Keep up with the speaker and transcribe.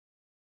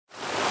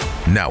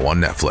Now on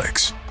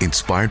Netflix,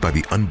 inspired by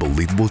the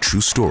unbelievable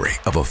true story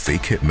of a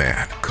fake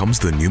hitman, comes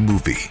the new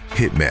movie,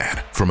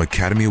 Hitman, from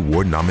Academy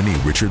Award nominee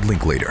Richard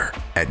Linklater.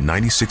 At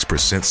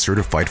 96%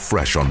 certified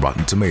fresh on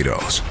Rotten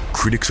Tomatoes,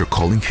 critics are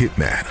calling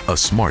Hitman a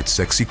smart,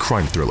 sexy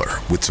crime thriller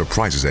with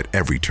surprises at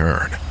every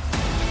turn.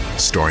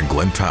 Starring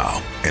Glenn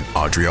Powell and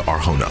Adria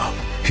Arjona,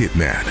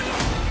 Hitman.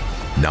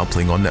 Now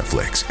playing on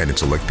Netflix and in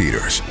select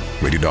theaters.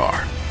 Rated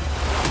R.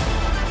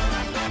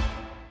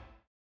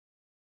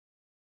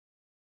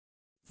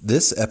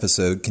 This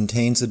episode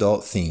contains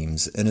adult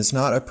themes and is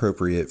not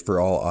appropriate for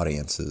all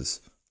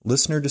audiences.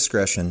 Listener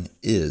discretion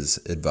is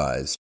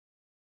advised.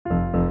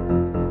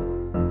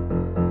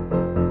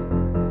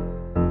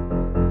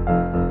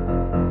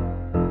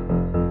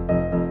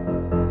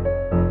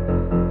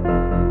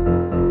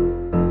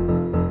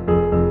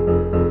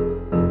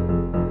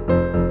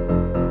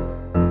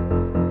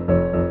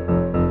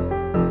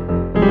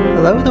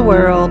 Hello, the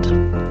world.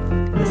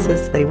 This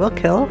is They Will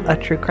Kill, a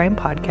true crime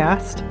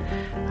podcast.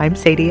 I'm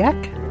Sadie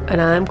Eck. And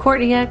I'm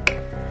Courtney Eck.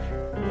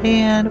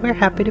 And we're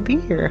happy to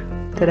be here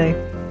today.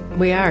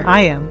 We are.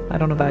 I am. I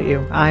don't know about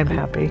you. I'm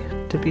happy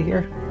to be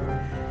here.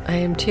 I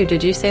am too.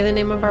 Did you say the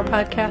name of our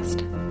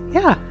podcast?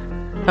 Yeah.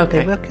 Okay.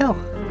 They Will Kill,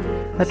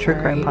 a true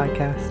crime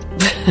podcast.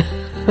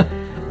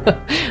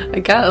 I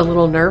got a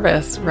little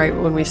nervous right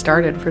when we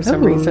started for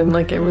some reason.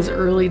 Like it was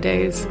early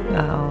days.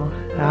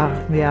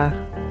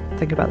 Yeah.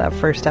 Think about that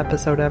first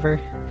episode ever.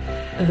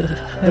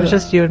 It was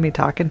just you and me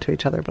talking to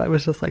each other, but I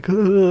was just like,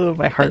 ooh,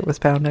 my heart was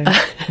pounding.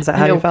 Is that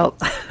how you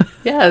felt?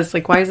 Yeah, it's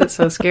like, why is it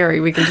so scary?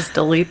 We can just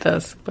delete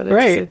this, but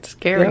it's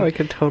scary. Yeah, we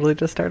could totally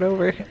just start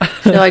over.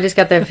 No, I just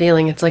got that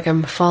feeling. It's like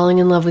I'm falling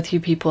in love with you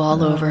people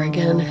all over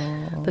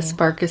again. The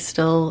spark is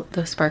still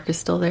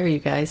there, you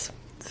guys.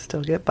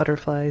 Still get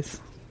butterflies.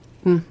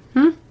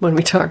 Mm-hmm. When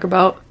we talk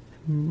about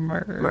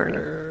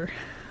murder.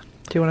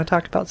 Do you want to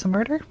talk about some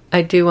murder?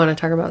 I do want to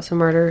talk about some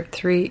murder.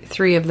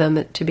 Three of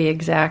them to be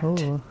exact.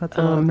 Oh, that's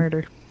a lot of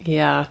murder.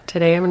 Yeah.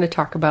 Today I'm going to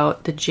talk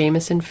about the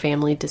Jamison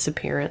family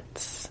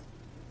disappearances.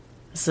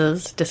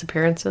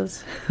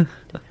 Disappearances.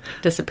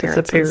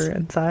 Disappearance.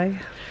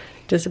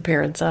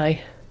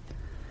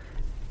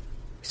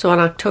 So on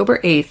October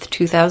 8th,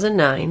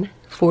 2009,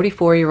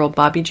 44-year-old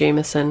Bobby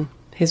Jamison,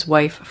 his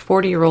wife,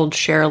 40-year-old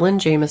Sherilyn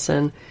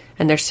Jamison,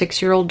 and their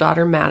 6-year-old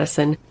daughter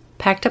Madison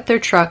packed up their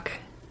truck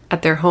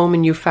at their home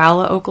in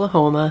Eufaula,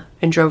 Oklahoma,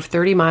 and drove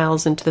 30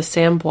 miles into the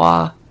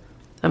Sanbois,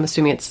 I'm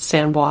assuming it's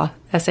Sanbois,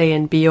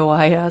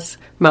 Sanbois,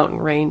 mountain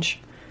range.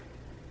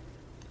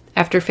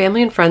 After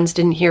family and friends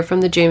didn't hear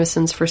from the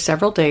Jamisons for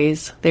several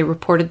days, they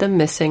reported them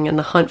missing and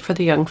the hunt for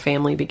the young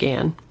family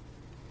began.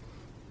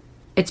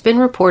 It's been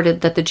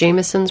reported that the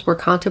Jamisons were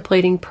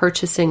contemplating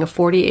purchasing a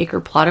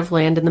 40-acre plot of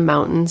land in the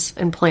mountains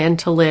and planned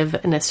to live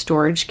in a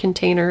storage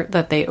container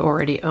that they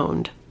already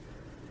owned.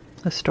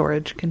 A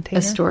storage container?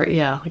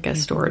 A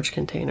storage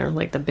container,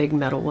 like the big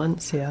metal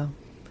ones. Yeah.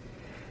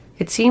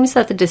 It seems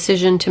that the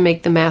decision to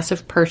make the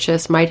massive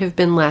purchase might have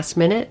been last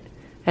minute,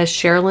 as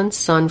Sherilyn's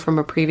son from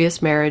a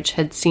previous marriage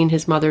had seen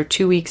his mother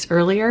 2 weeks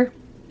earlier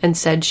and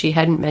said she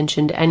hadn't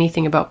mentioned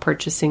anything about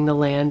purchasing the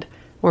land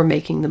or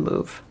making the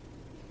move.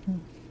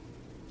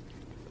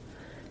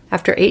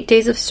 After 8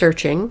 days of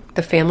searching,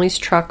 the family's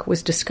truck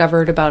was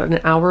discovered about an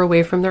hour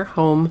away from their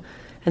home,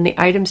 and the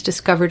items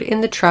discovered in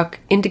the truck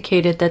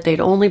indicated that they'd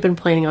only been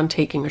planning on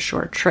taking a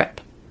short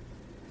trip.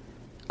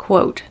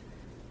 Quote,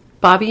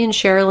 Bobby and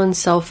Sherilyn's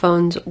cell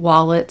phones,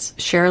 wallets,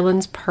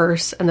 Sherilyn's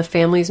purse, and the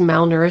family's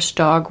malnourished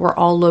dog were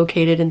all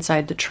located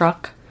inside the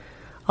truck,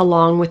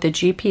 along with a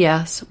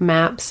GPS,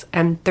 maps,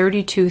 and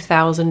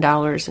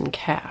 $32,000 in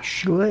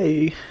cash.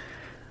 Way.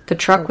 The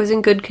truck was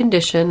in good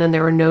condition, and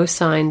there were no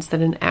signs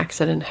that an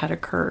accident had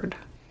occurred.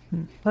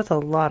 That's a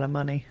lot of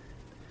money.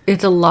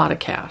 It's a lot of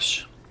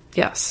cash.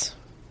 Yes.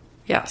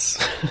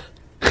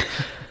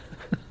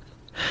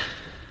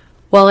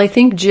 While I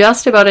think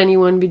just about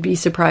anyone would be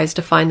surprised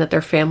to find that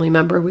their family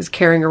member was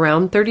carrying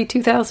around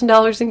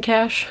 $32,000 in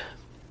cash,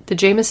 the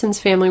Jamisons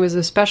family was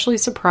especially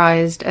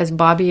surprised as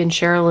Bobby and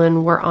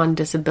Sherilyn were on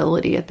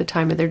disability at the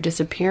time of their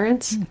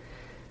disappearance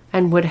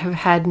and would have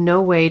had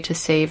no way to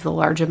save the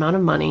large amount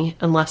of money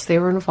unless they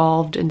were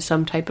involved in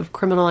some type of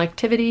criminal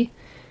activity,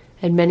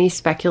 and many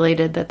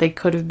speculated that they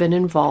could have been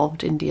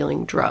involved in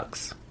dealing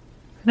drugs.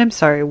 And I'm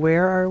sorry,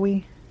 where are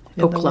we?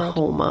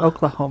 Oklahoma.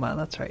 Oklahoma,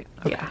 that's right.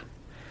 Okay. Yeah.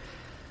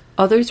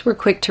 Others were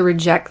quick to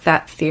reject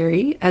that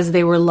theory, as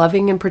they were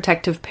loving and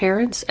protective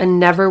parents and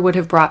never would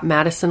have brought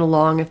Madison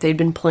along if they'd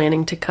been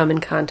planning to come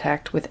in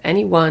contact with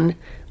anyone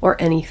or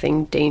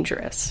anything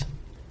dangerous.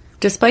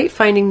 Despite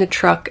finding the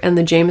truck and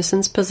the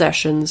Jamisons'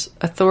 possessions,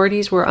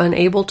 authorities were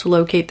unable to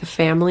locate the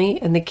family,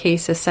 and the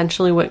case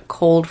essentially went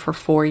cold for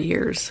 4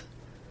 years.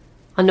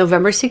 On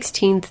November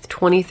 16,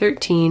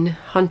 2013,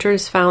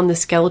 hunters found the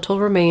skeletal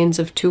remains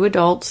of 2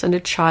 adults and a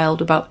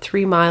child about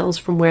 3 miles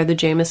from where the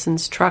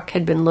Jamisons' truck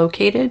had been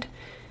located,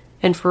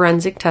 and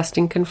forensic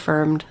testing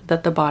confirmed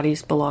that the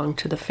bodies belonged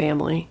to the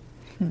family.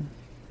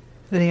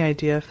 Any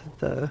idea if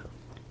the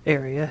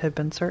area had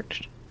been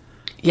searched?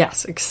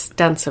 Yes,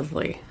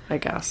 extensively, I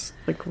guess.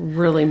 Like,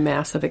 really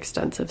massive,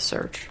 extensive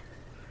search.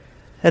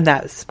 And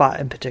that spot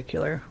in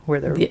particular, where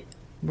the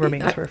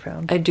remains were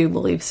found? I do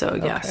believe so,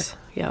 yes.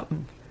 Yep.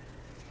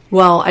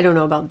 Well, I don't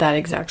know about that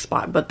exact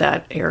spot, but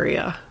that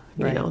area,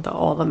 you know,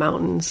 all the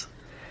mountains.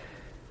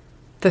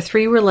 The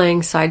three were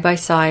laying side by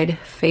side,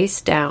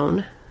 face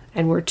down,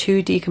 and were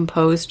too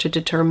decomposed to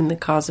determine the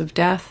cause of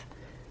death,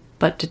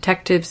 but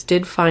detectives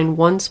did find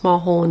one small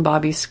hole in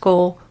Bobby's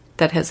skull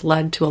that has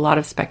led to a lot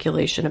of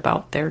speculation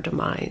about their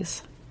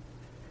demise.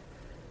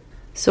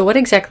 So what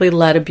exactly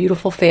led a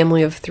beautiful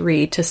family of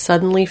three to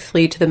suddenly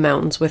flee to the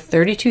mountains with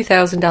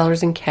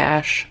 $32,000 in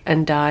cash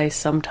and die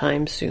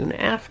sometime soon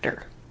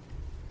after?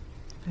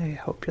 I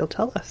hope you'll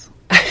tell us.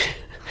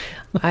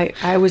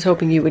 I was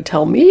hoping you would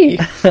tell me.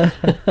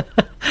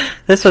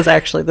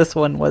 This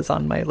one was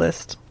on my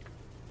list.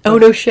 Oh,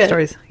 no shit.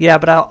 Stories. Yeah,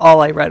 but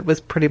all I read was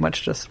pretty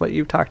much just what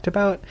you talked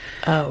about.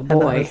 Oh,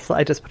 boy.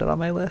 I just put it on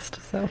my list,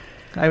 so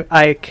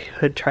I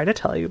could try to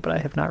tell you, but I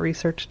have not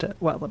researched it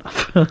well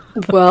enough.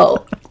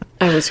 Well,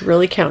 I was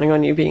really counting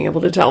on you being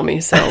able to tell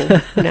me,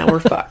 so now we're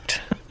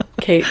fucked.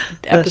 Kate,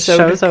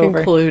 episode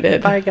concluded.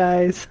 Over. Bye,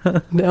 guys.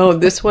 No,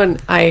 this one,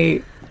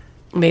 I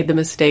made the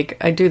mistake.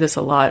 I do this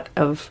a lot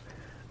of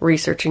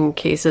researching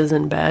cases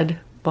in bed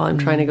while I'm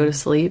trying to go to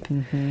sleep.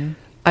 Mm-hmm.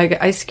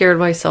 I scared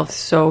myself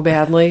so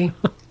badly.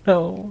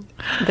 No.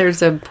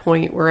 There's a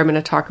point where I'm going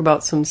to talk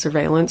about some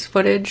surveillance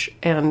footage,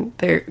 and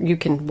there you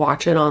can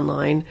watch it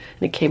online.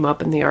 And it came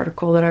up in the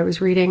article that I was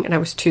reading, and I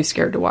was too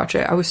scared to watch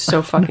it. I was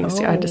so fucking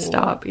scared. I had to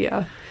stop.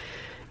 Yeah.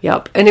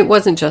 Yep. And it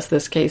wasn't just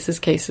this case. This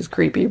case is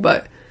creepy,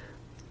 but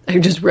I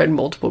just read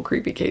multiple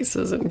creepy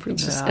cases, and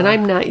and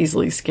I'm not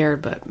easily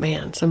scared, but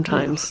man,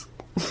 sometimes.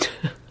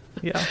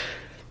 Yeah.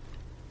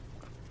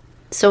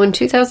 So in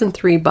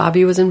 2003,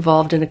 Bobby was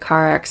involved in a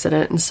car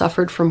accident and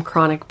suffered from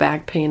chronic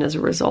back pain as a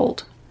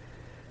result.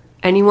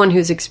 Anyone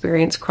who's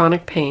experienced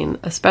chronic pain,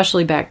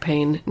 especially back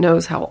pain,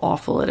 knows how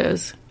awful it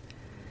is.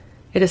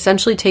 It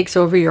essentially takes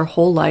over your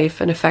whole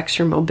life and affects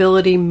your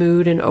mobility,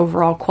 mood, and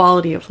overall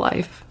quality of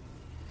life.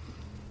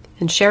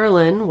 And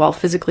Sherilyn, while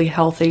physically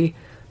healthy,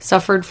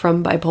 suffered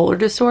from bipolar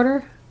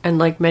disorder, and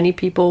like many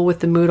people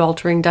with the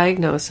mood-altering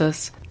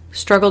diagnosis,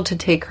 struggled to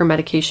take her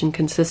medication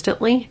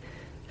consistently,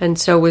 and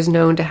so was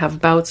known to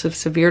have bouts of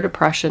severe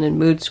depression and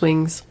mood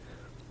swings,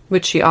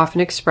 which she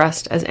often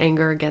expressed as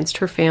anger against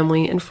her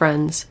family and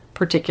friends,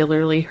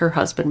 particularly her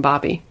husband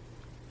Bobby.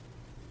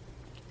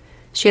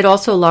 She had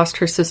also lost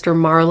her sister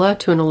Marla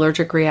to an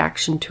allergic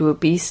reaction to a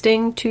bee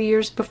sting 2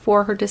 years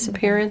before her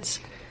disappearance,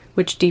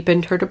 which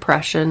deepened her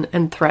depression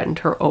and threatened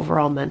her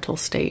overall mental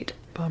state.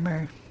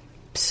 Bummer.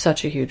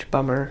 Such a huge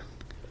bummer.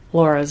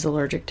 Laura's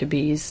allergic to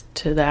bees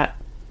to that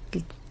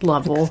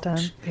level.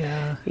 Extent.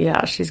 Yeah.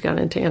 Yeah, she's gone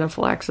into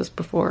anaphylaxis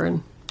before,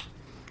 and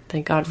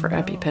thank God for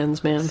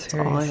EpiPens, man. That's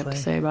all I have to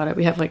say about it.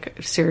 We have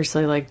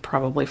seriously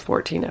probably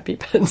 14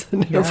 EpiPens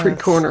in every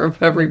corner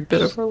of every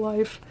bit of her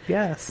life.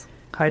 Yes.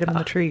 Hide them in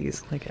the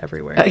trees,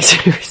 everywhere.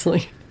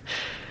 Seriously.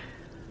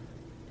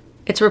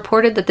 It's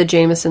reported that the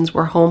Jamesons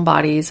were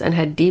homebodies and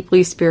had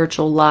deeply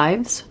spiritual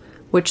lives,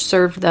 which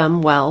served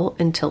them well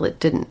until it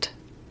didn't.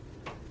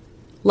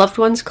 Loved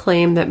ones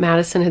claim that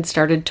Madison had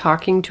started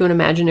talking to an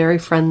imaginary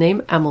friend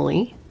named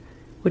Emily,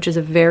 which is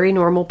a very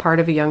normal part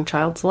of a young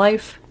child's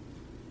life.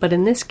 But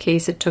in this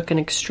case, it took an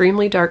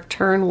extremely dark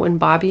turn when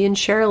Bobby and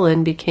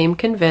Sherilyn became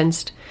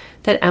convinced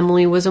that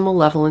Emily was a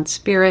malevolent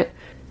spirit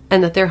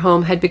and that their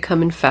home had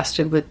become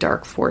infested with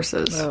dark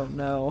forces. Oh,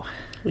 no.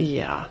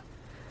 Yeah.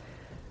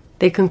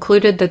 They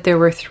concluded that there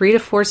were 3 to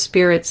 4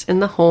 spirits in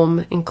the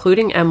home,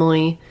 including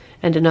Emily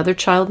and another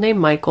child named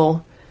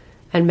Michael,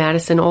 and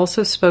Madison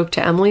also spoke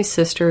to Emily's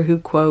sister who,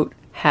 quote,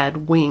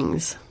 had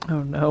wings.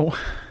 Oh, no.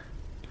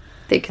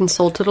 They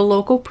consulted a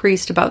local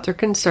priest about their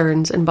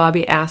concerns, and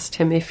Bobby asked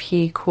him if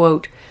he,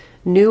 quote,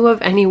 knew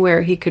of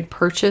anywhere he could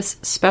purchase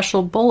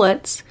special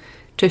bullets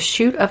to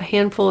shoot a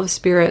handful of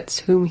spirits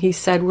whom he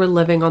said were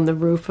living on the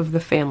roof of the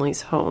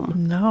family's home.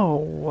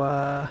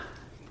 No.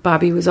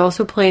 Bobby was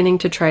also planning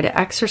to try to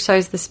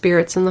exorcise the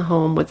spirits in the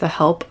home with the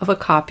help of a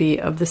copy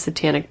of the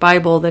Satanic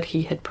Bible that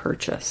he had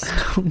purchased.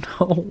 Oh,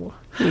 no.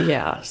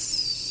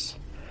 Yes.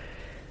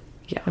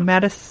 Yeah. And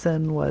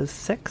Madison was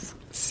 6?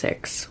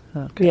 6.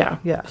 Okay. Yeah.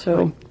 Yeah.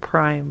 So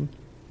prime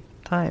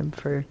time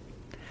for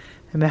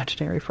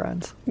imaginary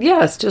friends.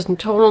 Yeah, it's just a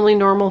totally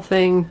normal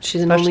thing.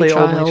 She's an only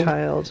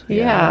child.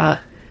 Yeah.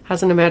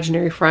 Has an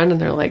imaginary friend,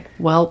 and they're like,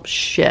 well,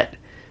 shit.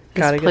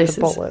 Gotta get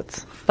the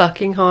bullets.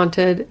 Fucking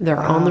haunted. They're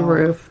on the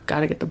roof.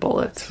 Gotta get the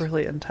bullets. It's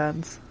really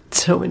intense.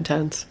 So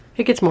intense.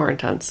 It gets more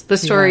intense. The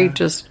story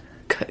just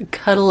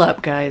cuddle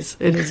up, guys.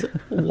 It is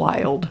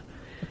wild.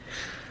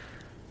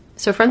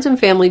 So friends and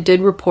family did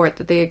report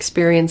that they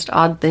experienced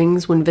odd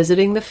things when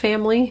visiting the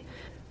family,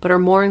 but are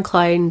more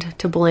inclined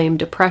to blame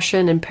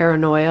depression and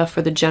paranoia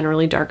for the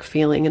generally dark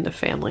feeling in the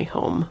family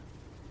home.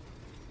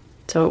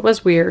 So it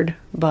was weird,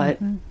 but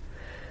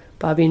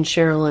Bobby and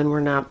Sherilyn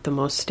were not the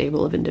most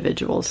stable of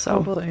individuals.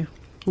 So,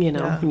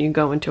 when you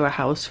go into a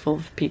house full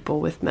of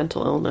people with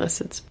mental illness,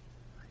 it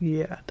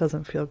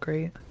doesn't feel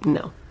great.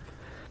 No.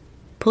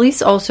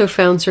 Police also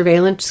found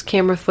surveillance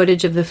camera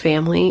footage of the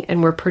family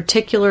and were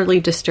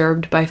particularly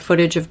disturbed by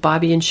footage of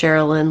Bobby and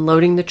Sherilyn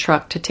loading the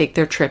truck to take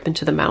their trip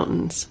into the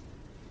mountains.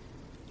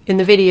 In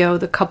the video,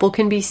 the couple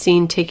can be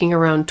seen taking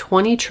around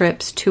 20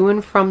 trips to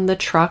and from the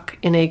truck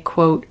in a,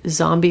 quote,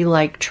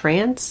 zombie-like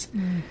trance,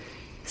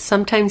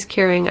 sometimes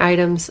carrying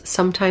items,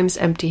 sometimes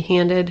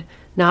empty-handed,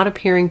 not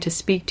appearing to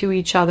speak to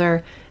each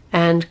other,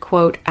 and,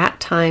 quote, at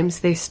times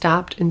they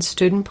stopped and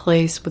stood in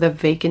place with a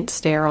vacant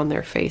stare on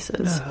their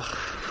faces.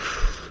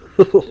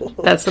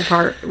 That's the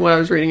part when I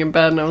was reading in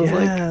bed and I was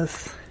like,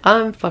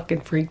 I'm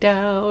fucking freaked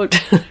out.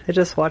 I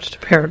just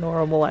watched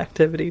Paranormal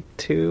Activity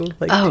 2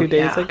 2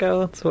 days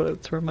ago. That's what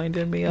it's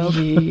reminded me of.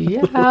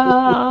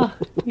 Yeah.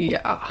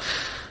 Yeah.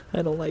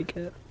 I don't like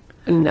it.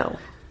 No.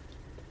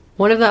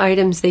 One of the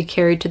items they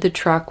carried to the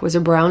truck was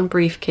a brown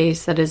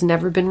briefcase that has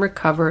never been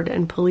recovered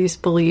and police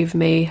believe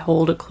may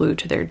hold a clue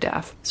to their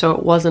death. So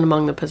it wasn't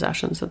among the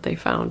possessions that they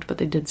found, but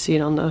they did see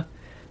it on the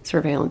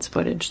surveillance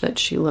footage that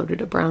she loaded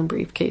a brown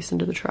briefcase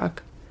into the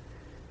truck.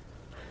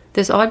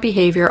 This odd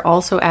behavior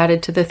also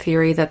added to the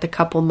theory that the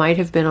couple might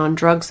have been on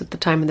drugs at the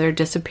time of their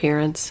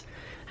disappearance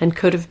and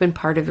could have been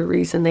part of the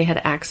reason they had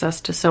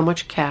access to so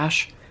much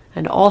cash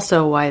and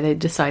also why they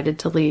decided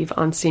to leave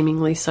on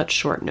seemingly such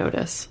short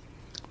notice.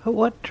 But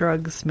what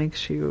drugs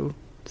makes you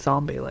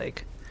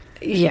zombie-like?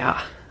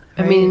 Yeah.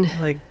 Right? I mean...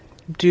 like,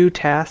 do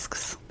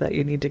tasks that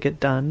you need to get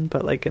done,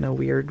 but, like, in a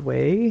weird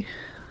way?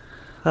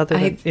 Other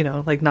than,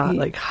 not,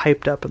 like,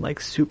 hyped up and, like,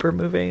 super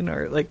moving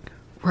or, like...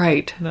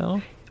 Right.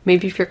 No?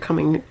 Maybe if you're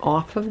coming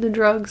off of the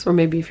drugs, or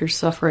maybe if you're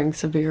suffering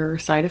severe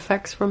side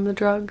effects from the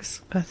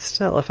drugs. But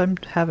still, if I'm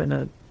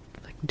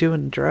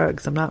doing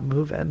drugs, I'm not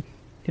moving,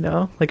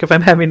 Like, if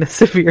I'm having a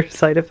severe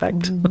side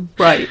effect.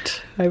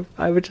 Right.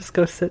 I would just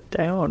go sit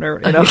down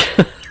or,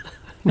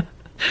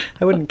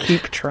 I wouldn't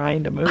keep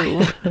trying to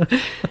move.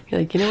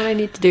 You're like, you know what I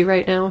need to do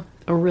right now?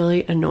 A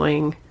really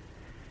annoying,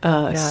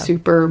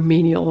 super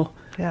menial...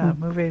 Yeah,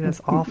 moving is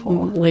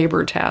awful.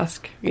 Labor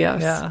task,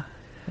 yes. Yeah,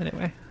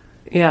 anyway.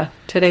 Yeah,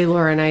 today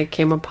Laura and I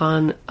came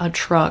upon a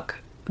truck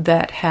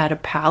that had a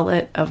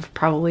pallet of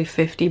probably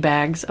 50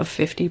 bags of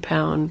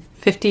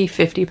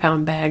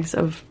 50-pound bags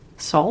of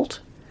salt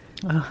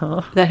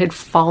that had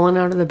fallen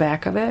out of the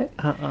back of it.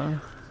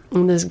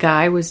 And this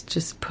guy was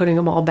just putting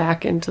them all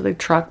back into the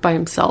truck by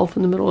himself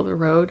in the middle of the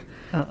road.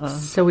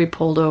 So we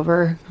pulled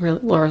over.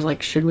 Laura's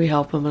like, should we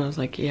help him? And I was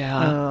like,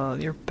 yeah. Oh,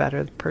 you're a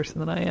better person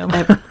than I am.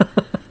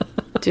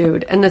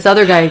 Dude, and this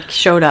other guy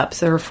showed up,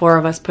 so there were 4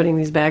 of us putting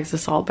these bags of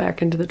salt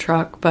back into the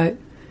truck, but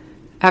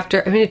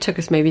it took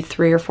us maybe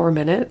 3 or 4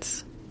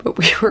 minutes, but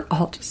we were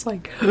all just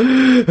like,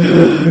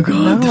 oh,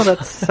 God. No,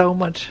 that's so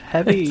much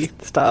heavy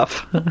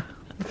stuff.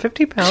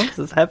 50 pounds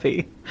is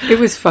heavy. It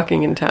was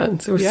fucking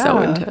intense. It was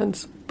so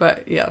intense.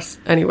 But yes,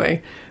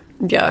 anyway,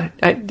 yeah,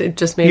 it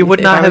just made you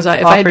would not have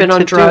if I had been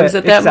on drugs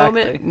at that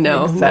exactly. moment,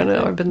 no.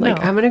 I've been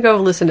like, I'm going to go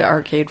listen to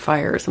Arcade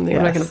Fire or something. Yes.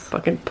 I'm not going to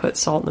fucking put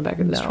salt in the back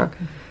of this truck.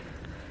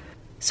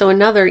 So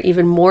another,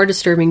 even more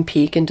disturbing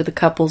peek into the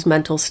couple's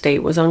mental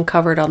state was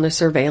uncovered on the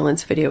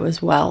surveillance video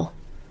as well.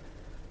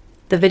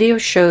 The video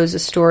shows a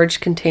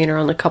storage container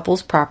on the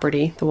couple's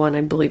property, the one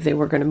I believe they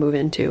were going to move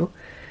into,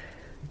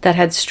 that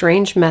had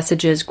strange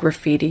messages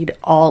graffitied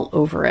all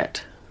over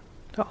it.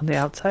 On the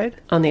outside?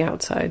 On the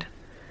outside.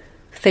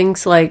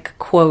 Things like,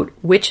 quote,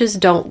 witches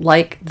don't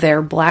like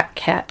their black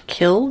cat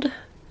killed,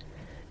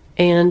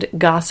 and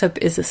gossip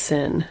is a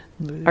sin,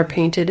 are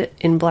painted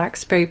in black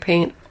spray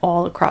paint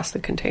all across the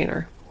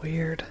container.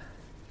 Weird.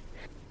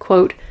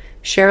 Quote,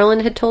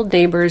 Sherilyn had told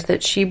neighbors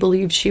that she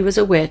believed she was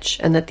a witch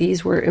and that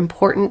these were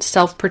important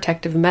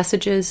self-protective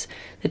messages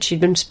that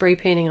she'd been spray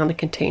painting on the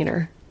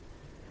container.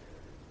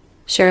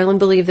 Sherilyn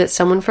believed that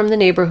someone from the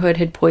neighborhood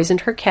had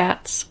poisoned her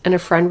cats, and a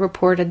friend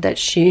reported that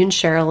she and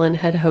Sherilyn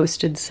had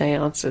hosted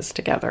seances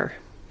together.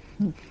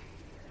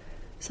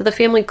 So the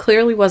family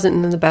clearly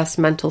wasn't in the best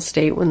mental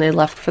state when they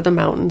left for the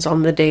mountains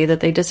on the day that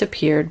they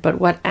disappeared, but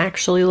what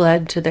actually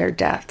led to their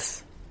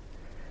deaths?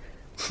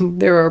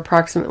 There are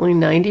approximately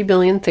 90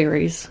 billion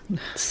theories,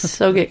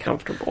 so get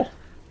comfortable.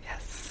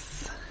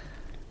 Yes.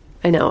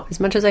 I know, as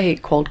much as I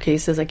hate cold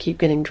cases, I keep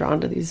getting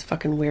drawn to these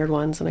fucking weird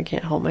ones, and I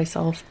can't help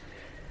myself.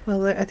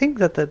 Well, I think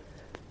that the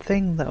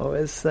thing, though,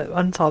 is that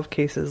unsolved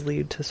cases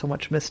lead to so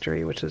much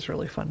mystery, which is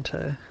really fun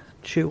to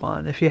chew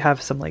on if you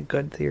have some,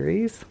 good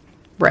theories.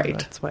 Right.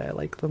 That's why I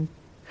like them.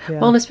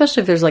 Yeah. Well, and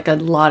especially if there's, a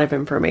lot of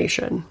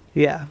information.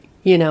 Yeah.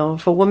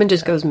 If a woman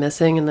just goes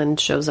missing and then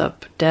shows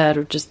up dead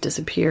or just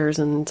disappears,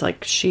 and it's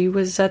like, she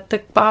was at the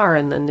bar,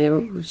 and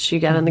then she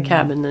got in the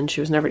cab, and then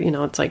she was never,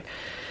 it's like,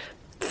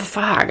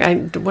 fuck,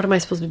 what am I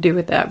supposed to do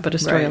with that? But a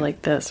story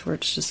like this, where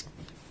it's just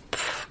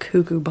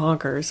cuckoo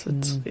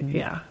bonkers.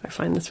 Yeah, I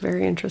find this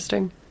very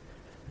interesting.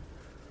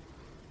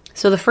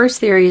 So the first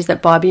theory is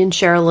that Bobby and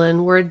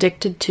Sherilyn were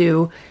addicted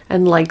to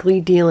and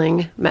likely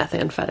dealing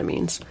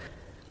methamphetamines.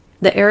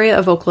 The area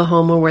of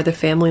Oklahoma where the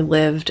family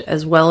lived,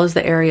 as well as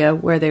the area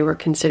where they were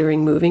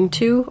considering moving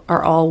to,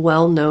 are all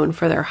well known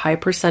for their high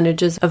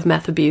percentages of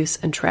meth abuse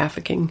and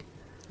trafficking.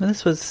 And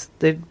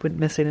they went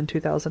missing in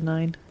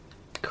 2009?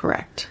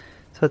 Correct.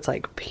 So So it's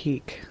like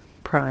peak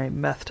prime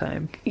meth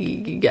time.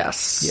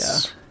 Yes.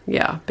 Yeah.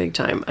 Yeah, big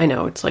time. I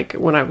know. It's like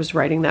when I was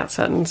writing that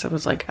sentence, I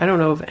was like, I don't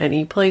know of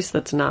any place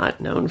that's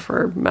not known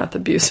for meth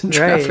abuse and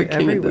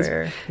trafficking.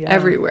 Everywhere. Yeah.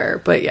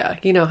 Everywhere. But yeah,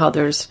 you know how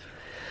there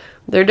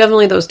are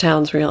definitely those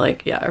towns where you're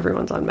like, yeah,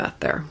 everyone's on meth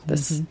there.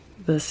 This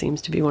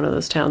seems to be one of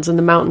those towns. And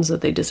the mountains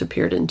that they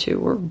disappeared into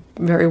were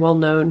very well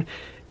known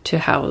to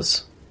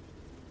house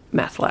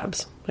meth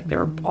labs. Like they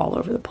were all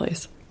over the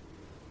place.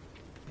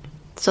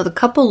 So the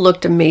couple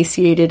looked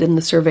emaciated in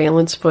the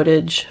surveillance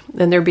footage,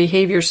 and their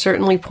behavior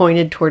certainly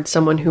pointed towards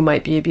someone who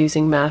might be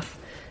abusing meth,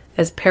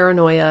 as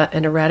paranoia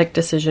and erratic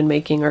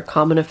decision-making are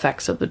common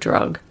effects of the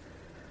drug.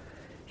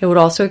 It would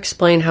also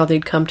explain how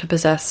they'd come to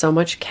possess so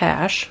much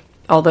cash,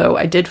 although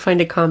I did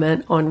find a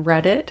comment on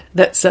Reddit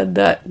that said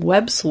that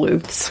web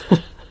sleuths...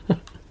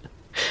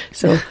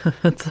 So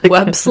like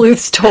web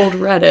sleuths told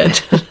Reddit,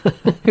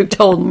 who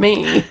told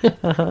me...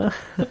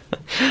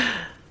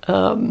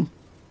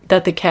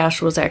 that the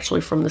cash was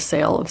actually from the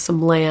sale of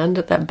some land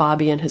that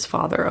Bobby and his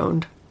father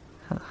owned.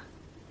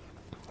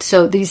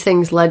 So these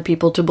things led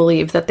people to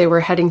believe that they were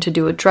heading to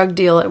do a drug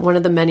deal at one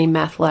of the many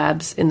meth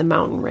labs in the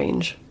mountain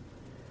range.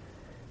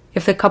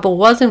 If the couple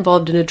was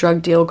involved in a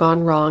drug deal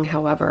gone wrong,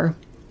 however,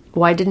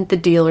 why didn't the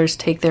dealers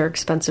take their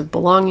expensive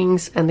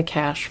belongings and the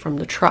cash from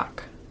the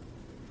truck?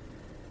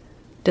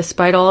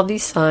 Despite all of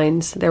these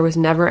signs, there was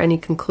never any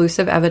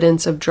conclusive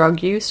evidence of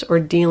drug use or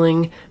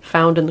dealing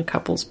found in the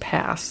couple's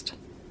past.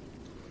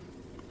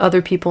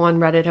 Other people on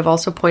Reddit have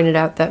also pointed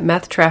out that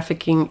meth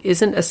trafficking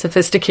isn't a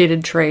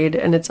sophisticated trade,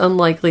 and it's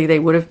unlikely they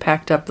would have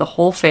packed up the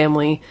whole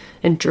family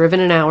and driven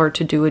an hour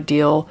to do a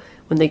deal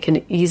when they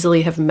can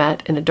easily have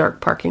met in a dark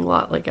parking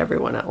lot like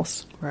everyone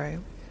else. Right.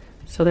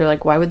 So they're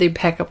like, why would they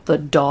pack up the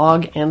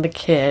dog and the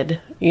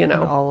kid, you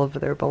know? And all of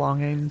their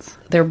belongings.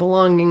 Their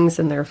belongings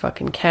and their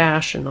fucking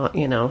cash and,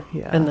 you know,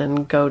 Yeah. and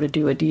then go to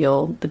do a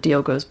deal. The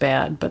deal goes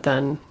bad, but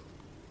then...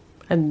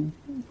 And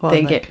Well, they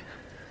and, get... like,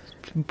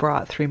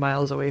 brought 3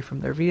 miles away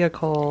from their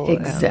vehicle.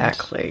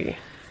 Exactly.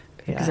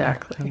 Yeah,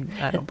 Exactly.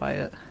 I don't buy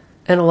it.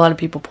 And a lot of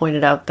people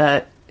pointed out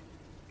that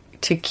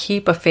to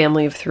keep a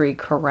family of 3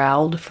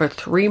 corralled for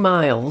 3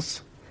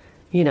 miles,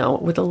 you know,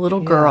 with a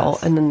little girl,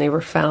 Yes. and then they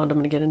were found, I'm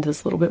going to get into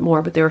this a little bit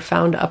more, but they were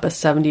found up a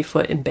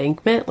 70-foot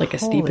embankment, like a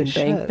steep Holy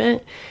shit.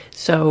 embankment.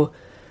 So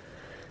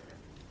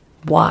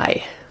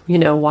why? You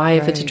know, why,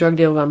 if it's a Right. drug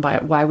deal gone by,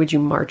 why would you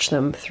march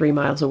them 3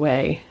 miles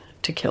away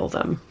to kill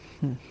them?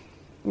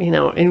 You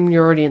know, and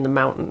you're already in the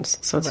mountains,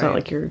 so it's not Right.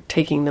 like you're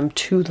taking them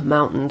to the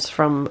mountains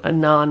from a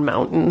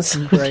non-mountains.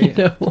 Right.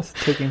 You know? Just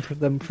taking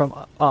them from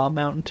a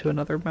mountain to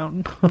another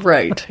mountain.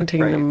 Right. And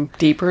taking Right. them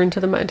deeper into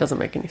the mountain. It doesn't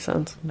make any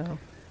sense. No.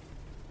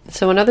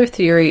 So another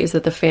theory is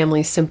that the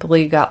family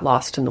simply got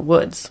lost in the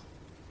woods.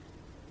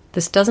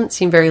 This doesn't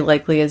seem very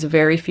likely, as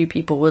very few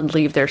people would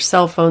leave their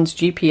cell phones,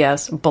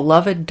 GPS,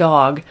 beloved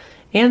dog,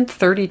 and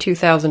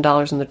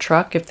 $32,000 in the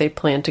truck if they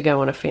planned to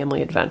go on a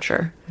family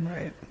adventure.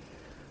 Right.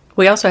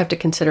 We also have to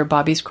consider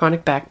Bobby's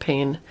chronic back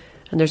pain,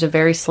 and there's a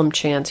very slim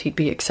chance he'd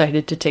be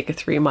excited to take a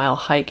 3-mile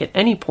hike at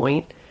any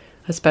point,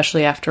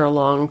 especially after a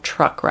long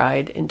truck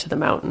ride into the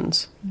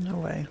mountains. No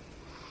way.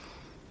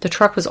 The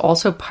truck was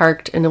also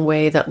parked in a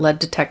way that led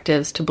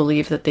detectives to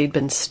believe that they'd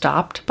been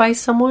stopped by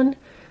someone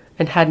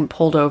and hadn't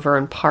pulled over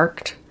and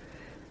parked.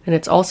 And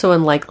it's also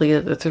unlikely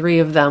that the 3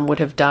 of them would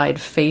have died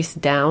face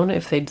down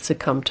if they'd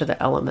succumbed to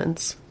the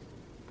elements.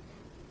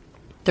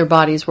 Their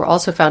bodies were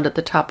also found at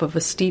the top of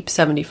a steep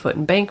 70-foot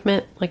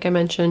embankment, like I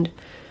mentioned,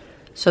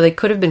 so they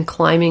could have been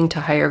climbing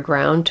to higher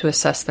ground to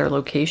assess their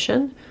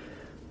location,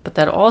 but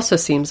that also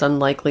seems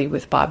unlikely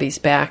with Bobby's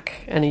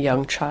back and a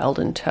young child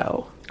in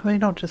tow. Well, you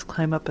don't just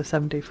climb up a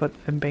 70-foot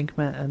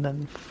embankment and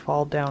then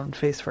fall down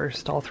face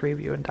first, all 3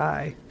 of you, and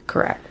die.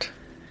 Correct.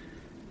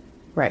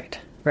 Right.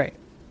 Right.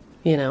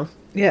 You know?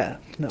 Yeah.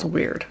 No. It's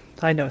weird.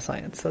 I know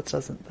science. That's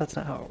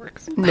not how it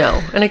works.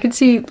 No. And I could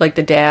see, like,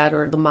 the dad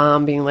or the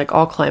mom being like,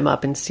 I'll climb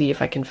up and see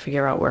if I can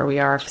figure out where we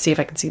are, see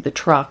if I can see the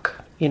truck,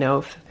 you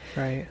know.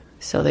 Right.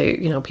 So they,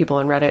 you know, people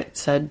on Reddit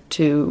said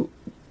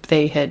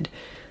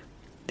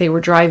they were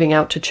driving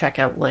out to check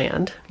out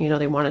land. You know,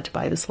 they wanted to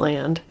buy this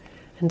land.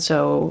 And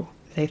so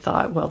they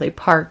thought, well, they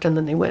parked and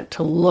then they went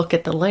to look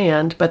at the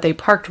land, but they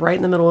parked right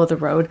in the middle of the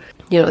road.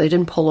 You know, they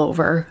didn't pull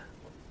over.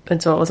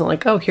 And so it wasn't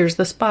like, oh, here's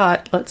the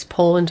spot. Let's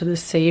pull into the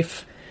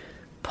safe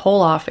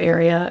pull-off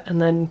area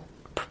and then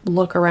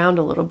look around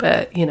a little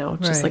bit. You know,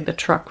 just Right. like the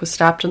truck was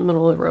stopped in the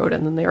middle of the road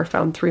and then they were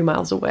found 3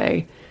 miles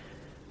away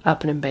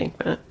up an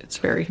embankment. It's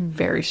very,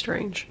 very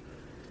strange.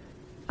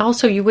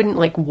 Also, you wouldn't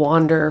like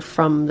wander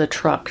from the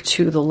truck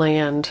to the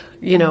land.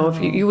 You know, if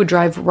you would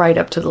drive right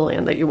up to the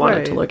land that you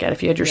wanted to Right. look at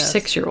if you had your Yes.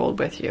 6-year-old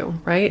with you,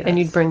 right? And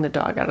Yes. you'd bring the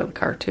dog out of the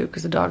car too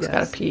because the dog's got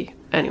Yes. to pee.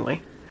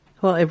 Anyway.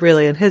 Well, it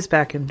really, and his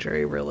back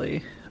injury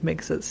really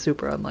makes it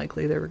super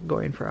unlikely they were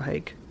going for a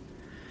hike.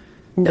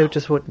 No. They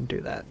just wouldn't do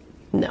that.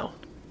 No.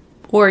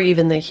 Or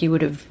even that he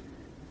would have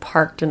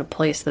parked in a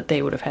place that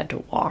they would have had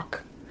to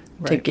walk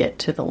to Right. get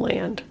to the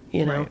land,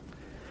 you know? Right.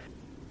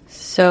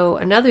 So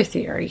another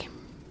theory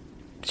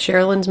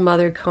Sherilyn's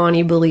mother,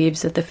 Connie,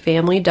 believes that the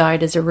family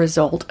died as a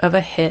result of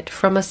a hit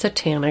from a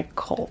satanic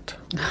cult.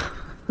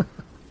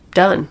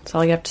 Done. That's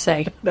all you have to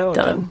say. No,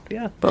 done.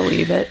 Yeah.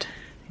 Believe it.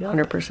 Yep.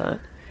 100%.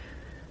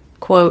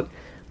 Quote,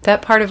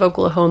 that part of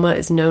Oklahoma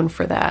is known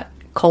for that.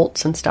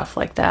 Cults and stuff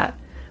like that.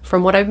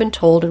 From what I've been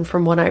told and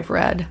from what I've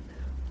read.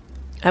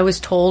 I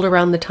was told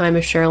around the time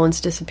of Sherilyn's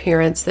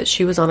disappearance that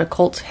she was on a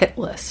cult's hit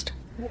list.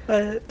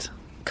 What?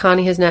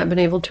 Connie has not been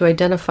able to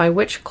identify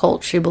which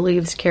cult she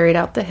believes carried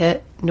out the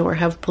hit, nor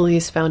have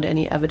police found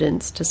any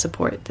evidence to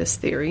support this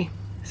theory.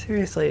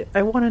 Seriously,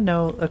 I want to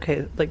know,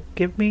 okay, like,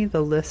 give me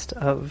the list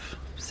of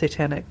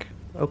satanic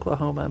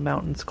Oklahoma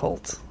mountains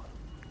cults.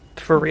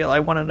 For real, I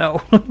want to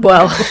know.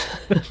 Well,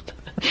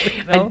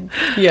 You know?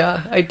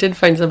 I did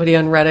find somebody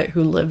on Reddit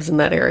who lives in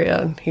that area,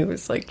 and he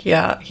was like,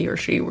 yeah, he or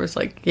she was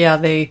like, yeah,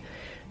 they,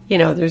 you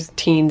know, there's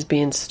teens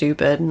being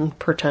stupid and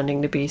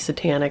pretending to be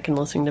satanic and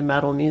listening to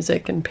metal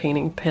music and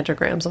painting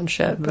pentagrams on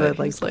shit, but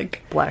he's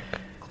like black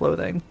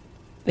clothing.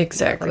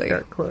 Exactly. Like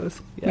dark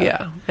clothes.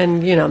 Yeah.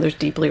 And, you know, there's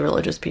deeply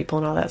religious people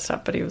and all that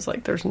stuff, but he was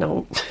like, there's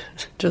no,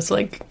 just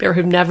like, there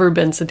have never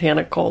been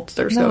satanic cults.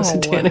 There's no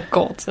satanic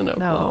cults in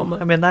Oklahoma.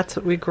 No. I mean, that's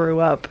what we grew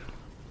up,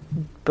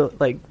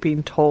 but like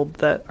being told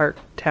that our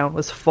town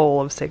was full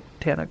of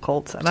satanic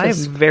cults. And I am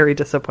very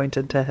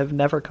disappointed to have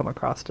never come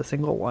across a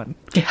single one.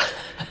 Yeah.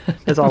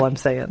 Is all I'm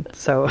saying.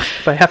 So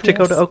if I have to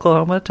go to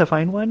Oklahoma to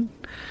find one,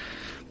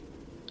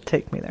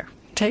 take me there.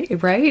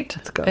 Right?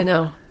 Let's go. I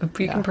know. If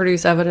you can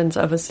produce evidence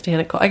of a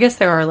satanic cult. I guess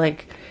there are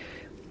like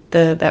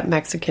that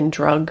Mexican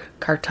drug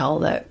cartel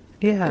that,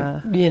 you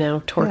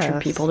know,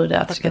 tortured people to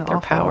death to get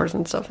their powers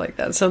and stuff like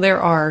that. So there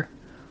are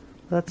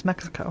That's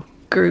Mexico.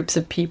 Groups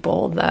of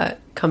people that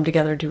come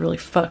together do really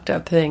fucked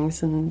up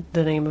things in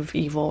the name of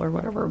evil or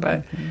whatever.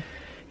 But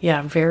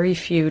yeah, very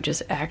few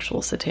just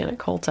actual satanic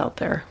cults out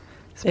there.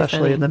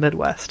 Especially in the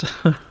Midwest.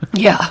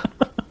 Yeah.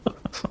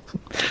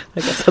 I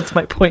guess that's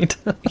my point.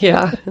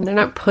 Yeah, and they're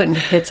not putting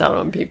hits out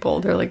on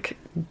people. They're like,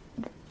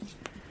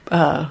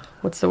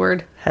 what's the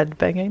word?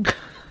 Headbanging?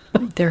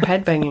 They're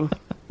headbanging.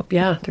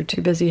 Yeah, they're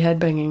too busy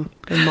headbanging.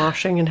 They're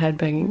moshing and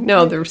headbanging.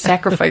 No, they're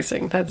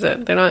sacrificing. That's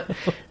it. They don't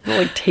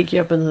like take you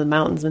up into the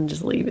mountains and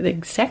just leave you.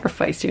 They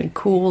sacrifice you in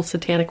cool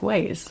satanic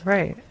ways.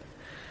 Right.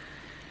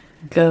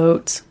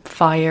 Goats,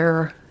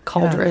 fire,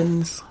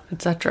 cauldrons,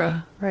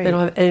 etc. Right.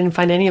 They didn't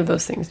find any of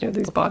those things near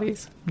these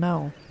bodies.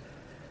 No.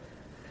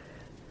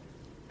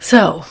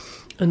 So,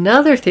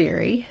 another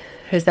theory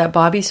is that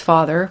Bobby's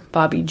father,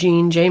 Bobby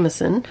Gene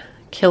Jameson,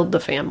 killed the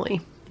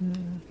family.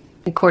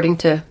 According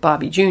to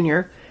Bobby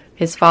Jr.,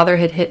 his father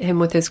had hit him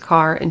with his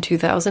car in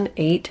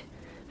 2008,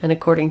 and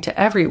according to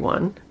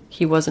everyone,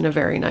 he wasn't a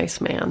very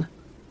nice man.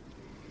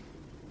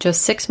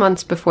 Just 6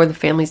 months before the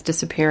family's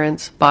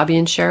disappearance, Bobby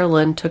and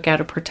Sherilyn took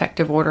out a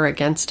protective order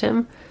against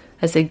him,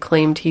 as they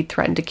claimed he'd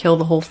threatened to kill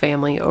the whole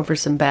family over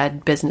some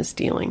bad business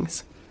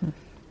dealings.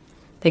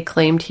 They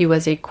claimed he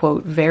was a,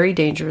 quote, very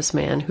dangerous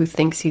man who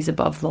thinks he's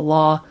above the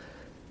law,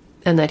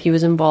 and that he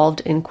was involved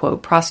in,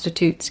 quote,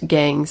 prostitutes,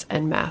 gangs,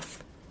 and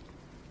meth.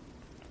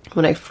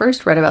 When I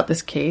first read about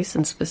this case,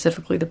 and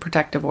specifically the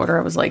protective order,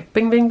 I was like,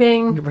 bing, bing,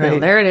 bing, right.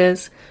 There it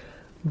is.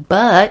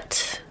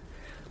 But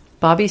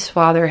Bobby's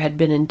father had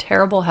been in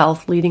terrible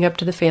health leading up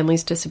to the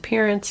family's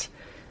disappearance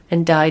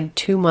and died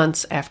 2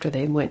 months after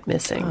they went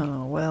missing.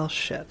 Oh, well,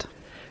 shit.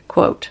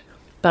 Quote,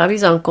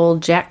 Bobby's uncle,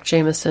 Jack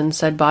Jameson,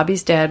 said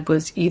Bobby's dad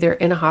was either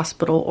in a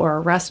hospital or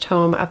a rest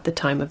home at the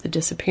time of the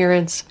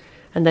disappearance,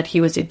 and that he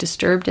was a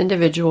disturbed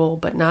individual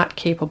but not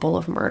capable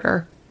of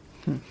murder.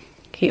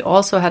 He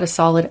also had a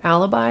solid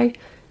alibi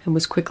and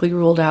was quickly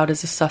ruled out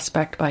as a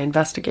suspect by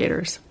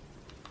investigators.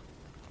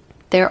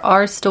 There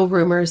are still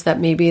rumors that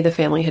maybe the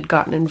family had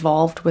gotten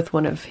involved with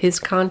one of his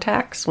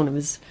contacts, one of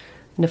his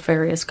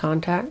nefarious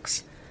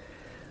contacts,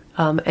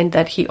 and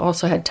that he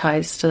also had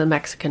ties to the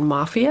Mexican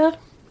mafia.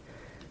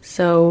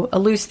 So a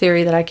loose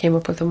theory that I came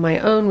up with on my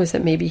own was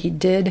that maybe he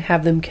did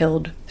have them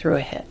killed through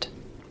a hit.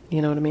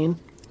 You know what I mean?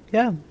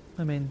 Yeah.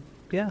 I mean,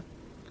 yeah.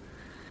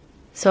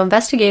 So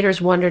investigators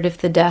wondered if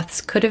the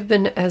deaths could have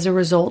been as a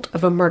result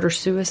of a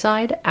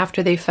murder-suicide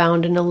after they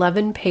found an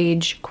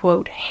 11-page,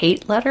 quote,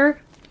 hate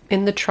letter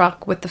in the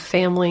truck with the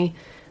family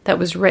that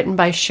was written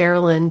by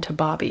Sherilyn to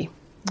Bobby.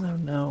 Oh,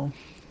 no.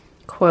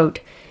 Quote,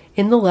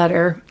 in the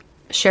letter,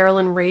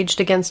 Sherilyn raged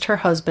against her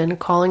husband,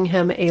 calling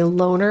him a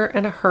loner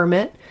and a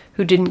hermit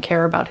who didn't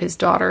care about his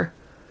daughter.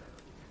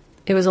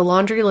 It was a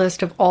laundry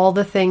list of all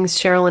the things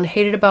Sherilyn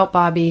hated about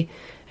Bobby,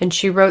 and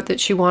she wrote that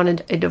she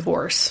wanted a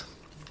divorce.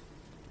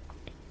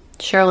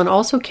 Sherilyn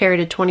also carried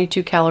a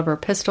 .22 caliber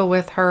pistol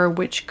with her,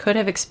 which could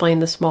have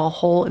explained the small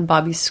hole in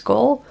Bobby's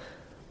skull,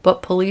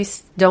 but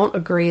police don't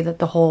agree that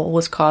the hole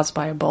was caused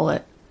by a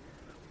bullet.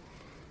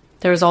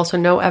 There is also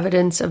no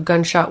evidence of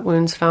gunshot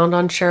wounds found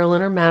on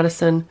Sherilyn or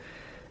Madison.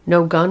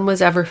 No gun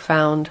was ever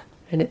found,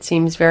 and it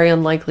seems very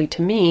unlikely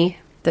to me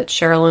that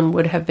Sherilyn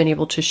would have been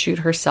able to shoot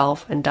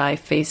herself and die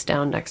face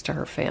down next to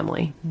her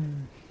family.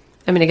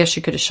 I mean, I guess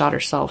she could have shot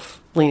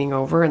herself leaning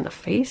over in the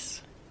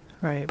face.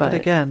 Right. But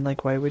again,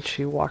 like, why would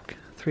she walk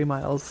 3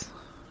 miles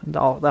and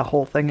all that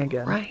whole thing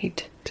again?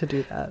 Right. to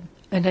do that.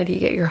 And how do you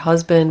get your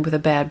husband with a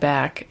bad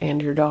back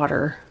and your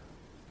daughter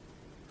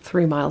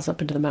 3 miles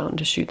up into the mountain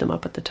to shoot them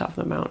up at the top of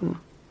the mountain?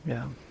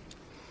 Yeah.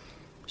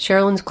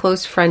 Sherilyn's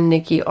close friend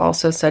Nikki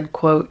also said,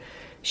 quote,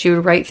 she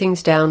would write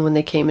things down when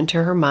they came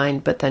into her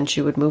mind, but then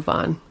she would move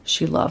on.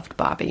 She loved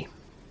Bobby.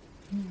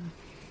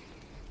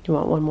 You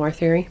want one more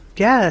theory?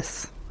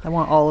 Yes. I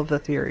want all of the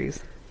theories.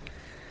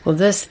 Well,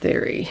 this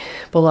theory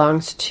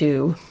belongs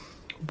to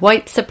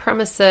white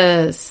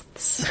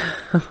supremacists,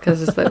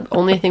 because it's the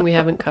only thing we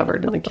haven't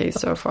covered in the case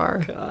so far.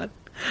 God.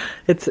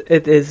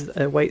 It is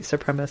a white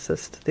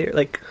supremacist theory,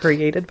 like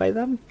created by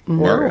them?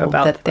 No, or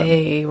about that them?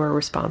 they were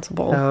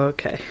responsible. Oh,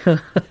 okay. I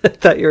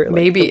thought you were like,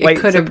 maybe the white it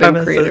could have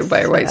been created supremacists. by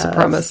a white Yes,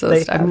 supremacist.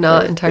 they I'm have not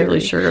their entirely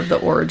theory. sure of the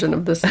origin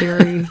of this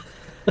theory.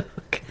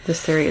 Okay.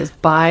 This theory is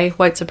by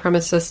white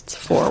supremacists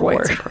for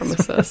white For.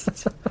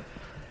 supremacists.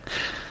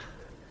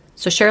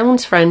 So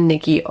Sherilyn's friend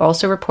Nikki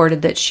also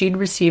reported that she'd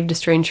received a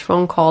strange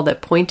phone call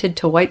that pointed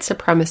to white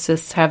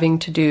supremacists having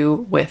to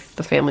do with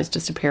the family's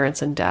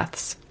disappearance and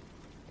deaths.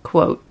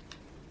 Quote,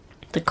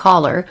 the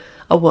caller,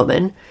 a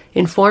woman,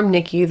 informed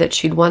Nikki that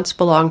she'd once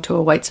belonged to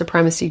a white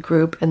supremacy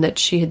group and that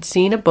she had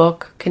seen a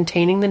book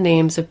containing the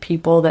names of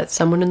people that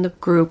someone in the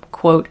group,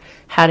 quote,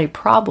 had a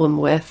problem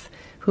with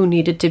who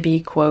needed to be,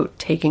 quote,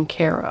 taken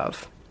care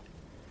of.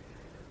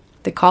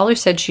 The caller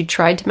said she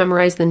tried to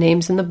memorize the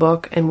names in the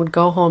book and would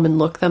go home and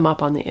look them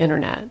up on the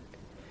internet.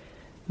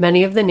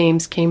 Many of the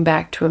names came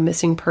back to a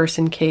missing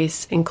person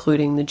case,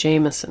 including the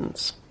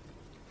Jamesons.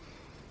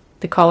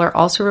 The caller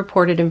also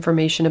reported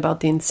information about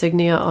the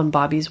insignia on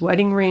Bobby's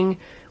wedding ring,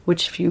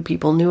 which few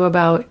people knew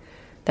about,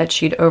 that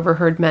she'd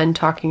overheard men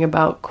talking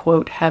about,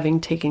 quote, having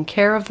taken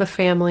care of the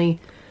family,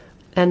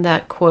 and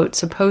that, quote,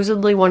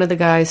 supposedly one of the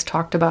guys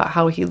talked about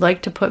how he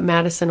liked to put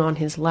Madison on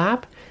his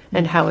lap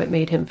and how it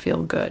made him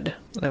feel good.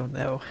 Oh,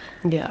 no.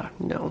 Yeah,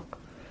 no.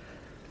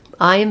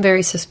 I am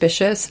very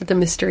suspicious that the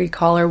mystery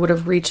caller would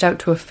have reached out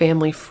to a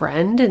family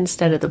friend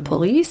instead of the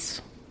police.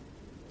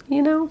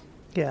 You know?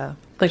 Yeah.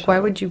 Like, why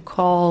would you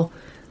call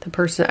the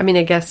person? I mean,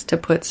 I guess to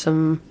put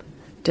some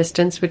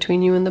distance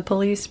between you and the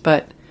police,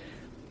 but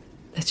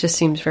it just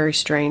seems very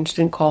strange.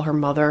 Didn't call her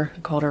mother,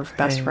 called her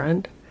best Right.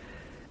 friend.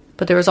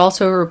 But there was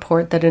also a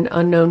report that an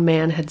unknown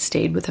man had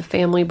stayed with the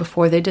family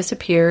before they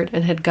disappeared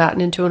and had gotten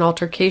into an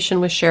altercation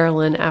with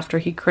Sherilyn after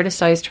he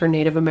criticized her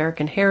Native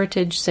American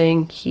heritage,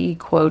 saying he,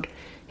 quote,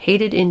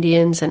 hated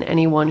Indians and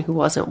anyone who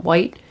wasn't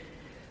white,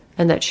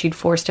 and that she'd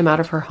forced him out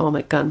of her home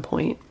at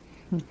gunpoint.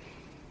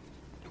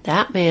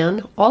 That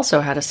man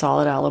also had a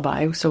solid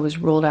alibi, so was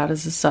ruled out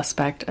as a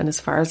suspect, and as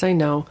far as I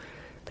know,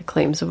 the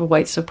claims of a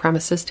white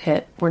supremacist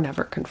hit were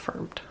never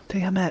confirmed.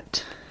 Damn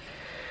it.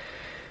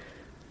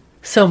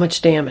 So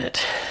much damn it.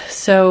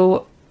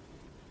 So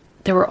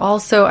there were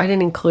also, I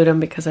didn't include them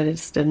because I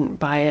just didn't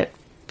buy it,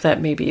 that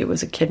maybe it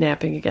was a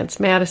kidnapping against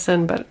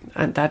Madison, but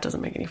that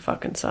doesn't make any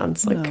fucking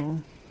sense. Like,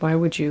 No. why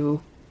would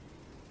you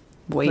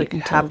wait Like,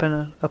 until...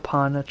 happen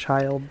upon a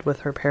child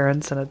with her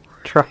parents in a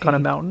truck on a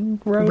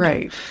mountain road?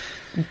 Right.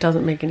 It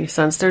doesn't make any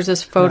sense. There's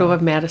this photo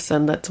of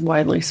Madison that's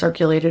widely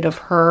circulated of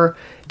her.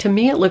 To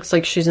me, it looks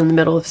like she's in the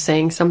middle of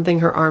saying something.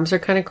 Her arms are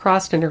kind of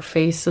crossed and her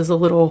face is a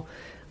little...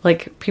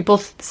 Like, people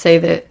say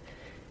that,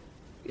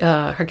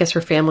 I guess her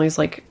family's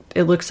like,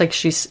 it looks like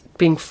she's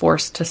being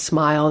forced to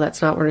smile.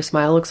 That's not what her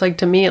smile looks like.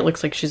 To me, it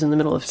looks like she's in the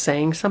middle of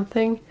saying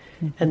something.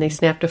 Mm-hmm. And they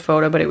snapped a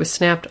photo, but it was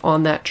snapped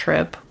on that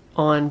trip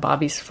on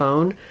Bobby's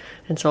phone.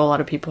 And so a lot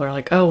of people are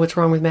like, oh, what's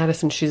wrong with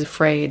Madison? She's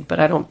afraid. But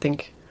I don't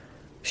think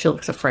she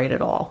looks afraid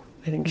at all.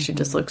 I think she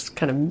just looks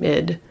kind of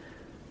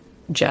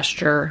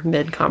mid-gesture,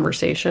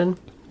 mid-conversation.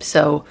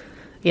 So,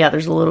 yeah,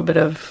 there's a little bit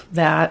of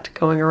that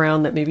going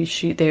around that maybe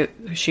she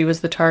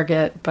was the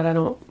target, but I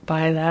don't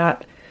buy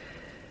that.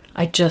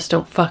 I just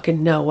don't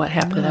fucking know what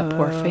happened to that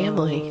poor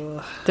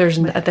family.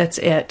 That's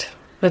it.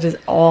 That is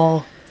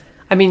all.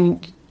 I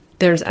mean,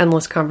 there's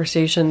endless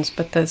conversations,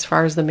 but as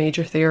far as the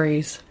major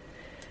theories,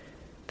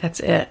 that's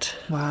it.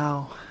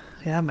 Wow.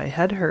 Yeah, my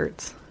head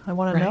hurts. I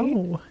want to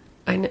know.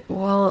 I know.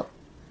 Well,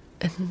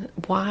 and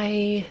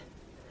why?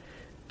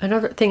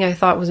 Another thing I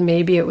thought was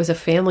maybe it was a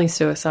family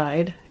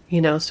suicide,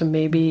 so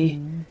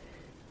maybe,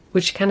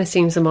 which kind of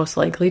seems the most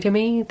likely to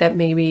me, that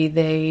maybe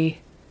they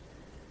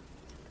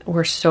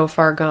were so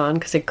far gone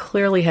because they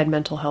clearly had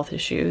mental health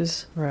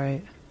issues.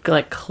 Right.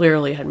 Like,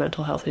 clearly had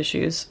mental health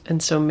issues.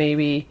 And so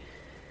maybe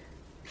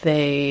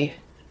they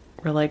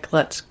were like,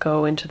 let's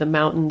go into the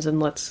mountains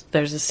and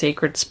there's a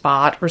sacred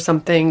spot or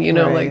something,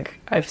 Right. like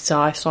I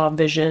saw a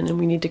vision and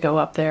we need to go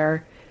up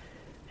there.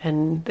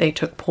 And they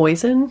took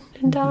poison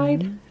and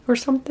died or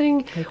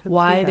something.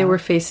 Why they were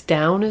face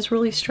down is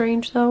really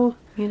strange though,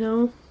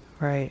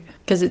 Right.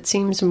 Because it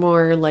seems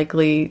more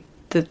likely,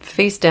 the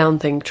face down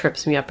thing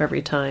trips me up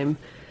every time.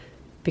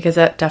 Because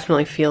that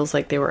definitely feels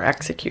like they were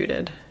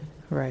executed.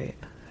 Right.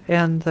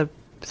 And the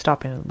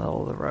stopping in the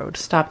middle of the road.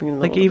 Stopping in the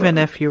middle Like, of the even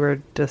road. if you were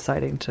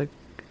deciding to,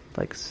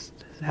 like,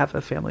 have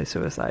a family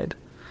suicide,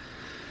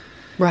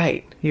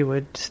 Right. you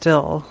would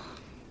still,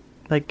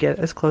 like, get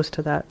as close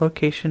to that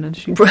location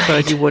as you Right.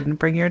 could. You wouldn't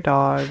bring your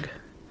dog.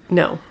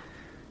 No.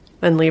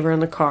 And leave her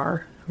in the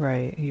car.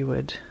 Right. You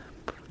would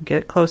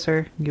get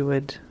closer, you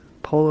would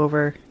pull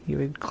over, you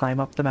would climb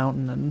up the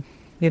mountain and,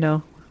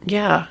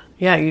 Yeah.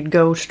 Yeah, you'd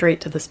go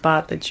straight to the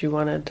spot that you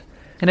wanted.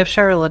 And if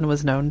Sherilyn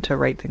was known to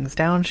write things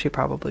down, she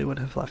probably would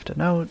have left a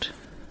note.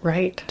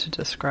 Right. To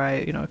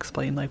describe,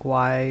 explain like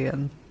why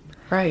and...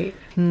 Right.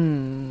 I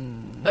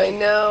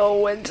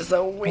know, it's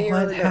so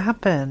weird. What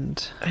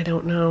happened? I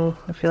don't know.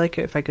 I feel like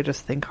if I could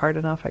just think hard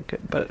enough, I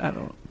could, but I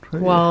don't.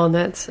 Well, and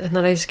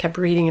then I just kept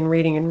reading and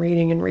reading and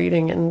reading and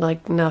reading, and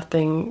like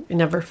nothing,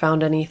 never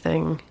found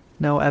anything.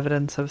 No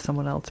evidence of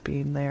someone else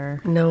being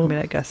there. No. I mean,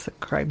 I guess the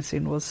crime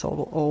scene was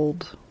so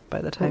old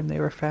by the time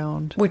they were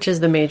found. Which is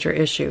the major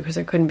issue, because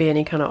there couldn't be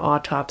any kind of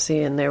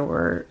autopsy, and there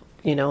were,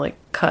 like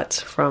cuts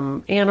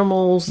from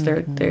animals.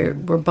 There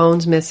were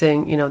bones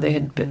missing. They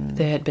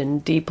had been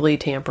deeply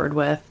tampered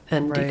with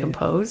and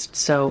decomposed.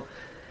 So,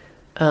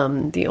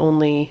 the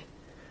only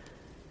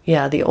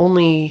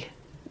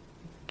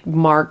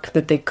mark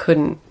that they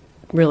couldn't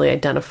really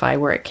identify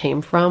where it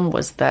came from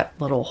was that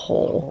little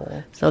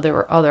hole. So there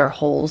were other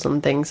holes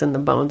and things in the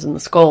bones and the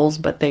skulls,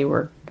 but they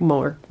were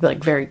more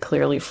like very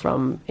clearly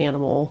from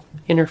animal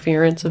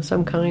interference of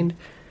some kind.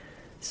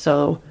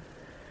 So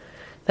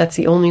that's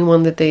the only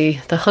one that the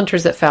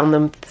hunters that found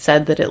them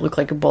said that it looked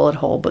like a bullet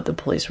hole, but the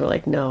police were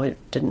like, no, it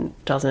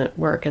doesn't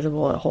work as a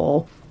bullet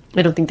hole.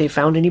 I don't think they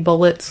found any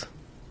bullets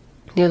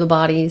near the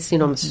bodies.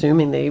 I'm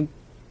assuming they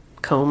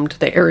combed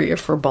the area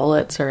for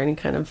bullets or any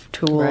kind of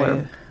tool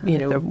or,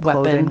 their weapon.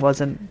 Clothing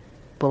wasn't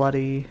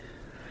bloody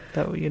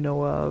that you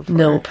know of.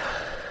 Nope.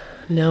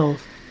 No.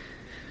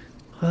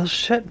 Well,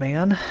 shit,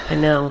 man. I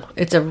know.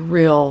 It's a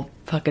real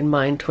fucking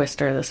mind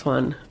twister, this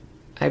one.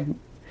 I'm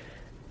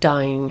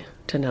dying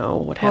to know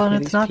what happened to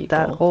these people. Well, and it's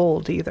not that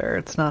old either.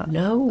 It's not...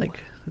 No.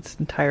 Like, it's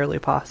entirely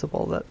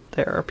possible that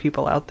there are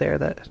people out there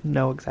that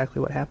know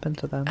exactly what happened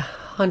to them.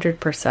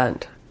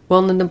 100%. Well,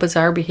 and then the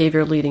bizarre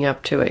behavior leading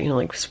up to it,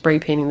 like spray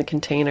painting the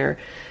container,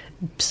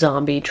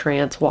 zombie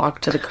trance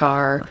walk to the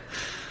car,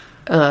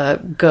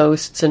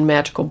 ghosts and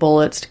magical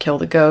bullets to kill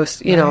the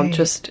ghost.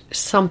 Just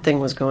something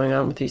was going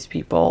on with these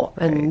people,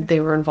 and they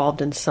were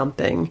involved in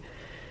something.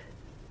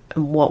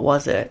 And what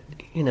was it,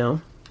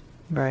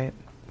 Right.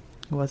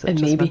 Was it and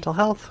just maybe mental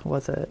health?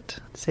 Was it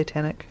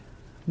satanic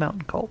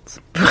mountain cults?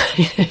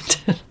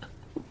 Right.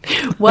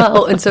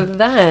 Well, and so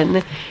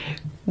then...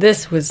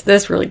 This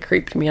really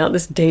creeped me out.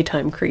 This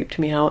daytime creeped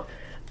me out.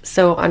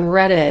 So on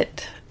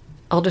Reddit,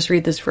 I'll just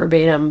read this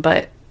verbatim,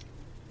 but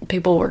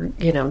people were,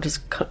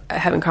 just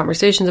having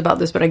conversations about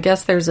this. But I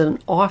guess there's an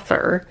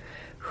author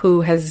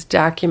who has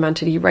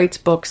documented, he writes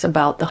books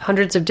about the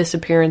hundreds of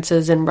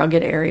disappearances in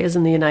rugged areas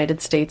in the United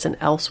States and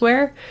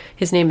elsewhere.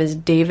 His name is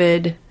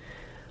David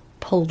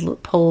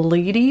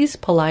Paulides,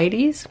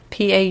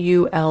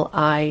 P-A-U-L-I-D.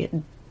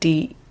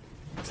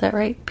 Is that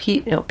right?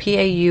 P-A-U-L-L-I-D-E-S.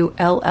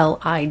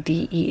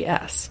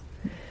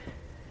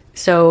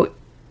 So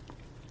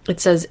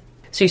it says,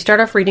 so you start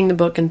off reading the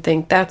book and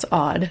think, that's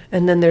odd.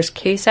 And then there's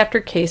case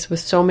after case with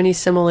so many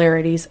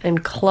similarities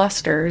and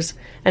clusters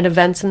and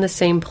events in the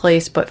same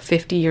place but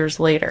 50 years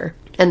later.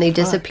 And they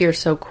disappear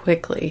so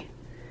quickly.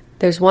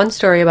 There's one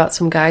story about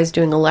some guys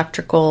doing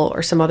electrical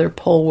or some other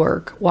pole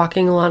work,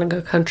 walking along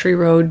a country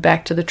road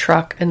back to the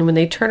truck, and when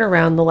they turn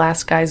around, the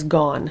last guy's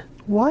gone.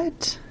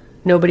 What?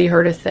 Nobody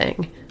heard a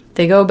thing.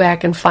 They go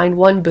back and find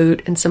one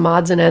boot and some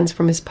odds and ends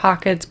from his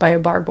pockets by a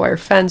barbed wire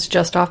fence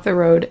just off the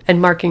road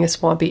and marking a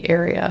swampy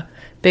area.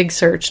 Big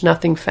search,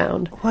 nothing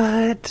found.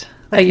 What?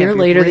 A year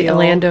later, the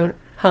landowner...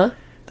 Huh?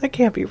 That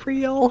can't be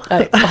real.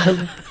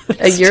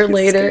 A year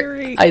later...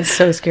 Scary. It's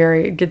so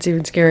scary. It gets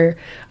even scarier.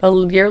 A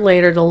year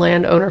later, the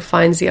landowner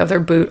finds the other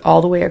boot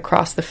all the way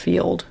across the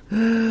field.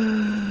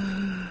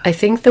 I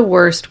think the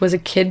worst was a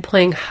kid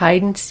playing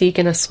hide and seek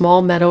in a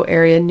small meadow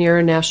area near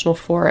a national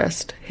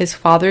forest. His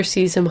father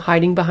sees him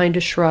hiding behind a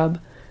shrub.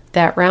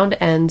 That round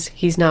ends.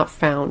 He's not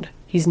found.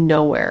 He's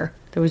nowhere.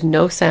 There was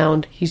no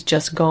sound. He's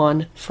just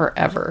gone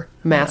forever.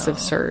 Massive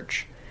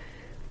search.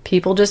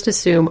 People just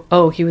assume,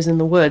 oh, he was in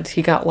the woods.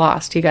 He got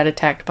lost. He got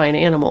attacked by an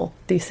animal.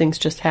 These things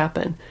just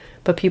happen.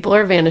 But people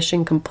are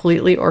vanishing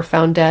completely or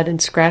found dead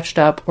and scratched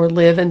up or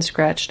live and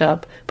scratched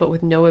up, but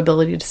with no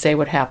ability to say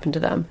what happened to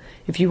them.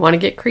 If you want to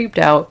get creeped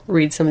out,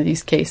 read some of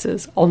these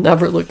cases. I'll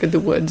never look at the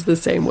woods the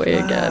same way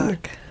again.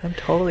 I'm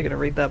totally going to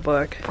read that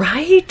book.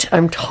 Right?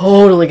 I'm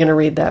totally going to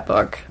read that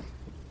book.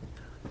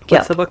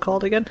 What's the book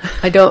called again?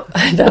 I don't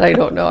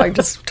know. I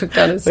just took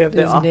down his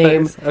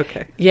name.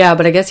 Okay. Yeah,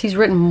 but I guess he's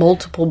written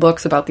multiple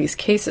books about these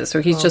cases.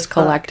 So he's just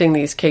collecting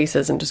these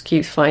cases and just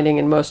keeps finding,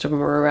 and most of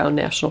them are around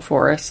national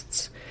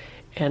forests.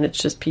 And it's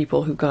just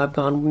people who have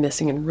gone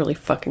missing in really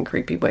fucking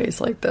creepy ways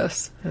like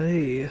this.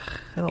 Hey, I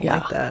don't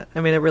like that.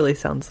 I mean, it really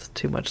sounds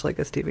too much like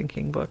a Stephen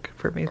King book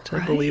for me to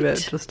believe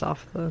it just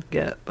off the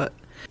get. But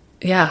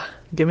yeah,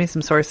 give me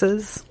some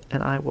sources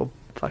and I will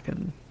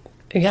fucking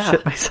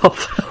shit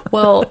myself.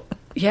 Well,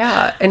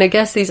 yeah. And I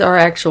guess these are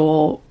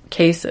actual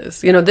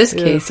cases. This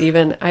case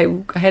even,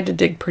 I had to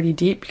dig pretty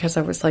deep because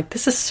I was like,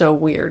 this is so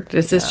weird.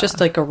 Is this just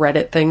like a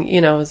Reddit thing?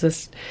 Is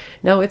this...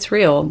 No, it's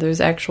real.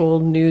 There's actual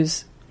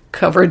news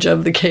coverage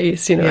of the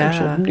case, you know, Yeah.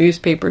 actual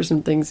newspapers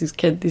and things.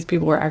 These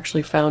people were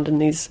actually found in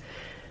these,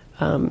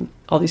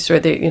 all these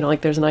stories. They, you know,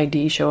 like there's an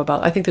ID show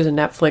about, I think there's a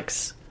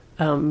Netflix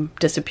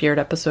disappeared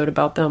episode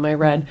about them I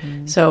read.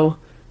 So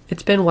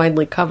it's been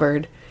widely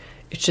covered.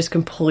 It's just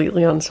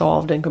completely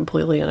unsolved and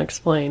completely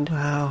unexplained.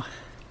 Wow.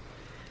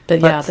 But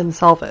Let's yeah,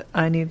 solve it.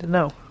 I need to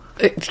know.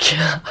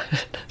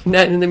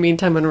 in the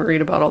meantime, I'm going to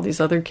read about all these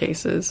other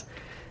cases.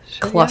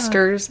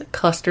 Clusters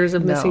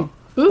of missing.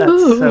 No,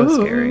 that's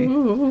so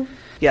scary.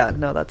 Yeah,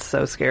 no, that's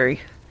so scary.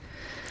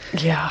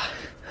 Yeah.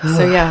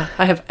 So yeah,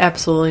 I have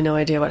absolutely no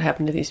idea what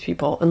happened to these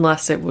people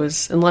unless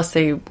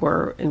they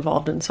were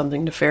involved in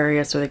something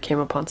nefarious or they came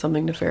upon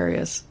something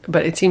nefarious.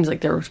 But it seems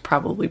like there was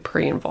probably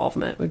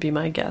pre-involvement would be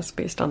my guess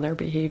based on their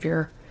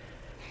behavior.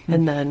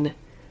 And then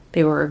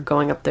they were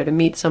going up there to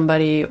meet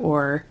somebody,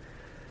 or,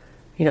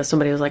 you know,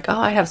 somebody was like, "Oh,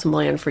 I have some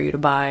land for you to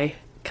buy.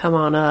 Come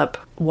on up."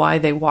 Why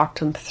they walked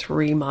them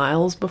 3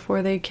 miles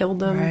before they killed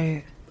them,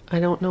 Right. I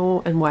don't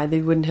know. And why they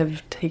wouldn't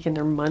have taken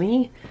their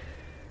money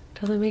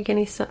doesn't make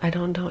any sense. I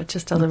don't know. It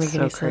just doesn't That's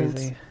make any so sense.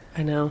 crazy.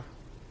 I know.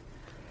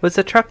 Was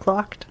the truck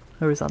locked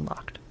or was it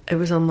unlocked? It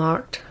was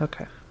unlocked.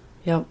 Okay.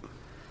 Yep.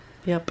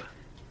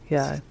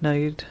 Yeah, no,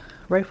 you'd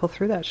rifle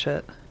through that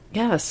shit.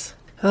 Yes.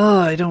 Oh,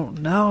 I don't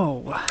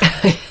know.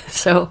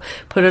 So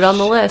put it on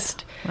the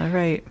list. All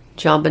right.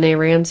 John Benet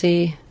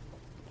Ramsey,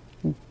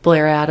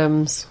 Blair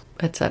Adams,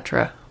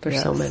 etc.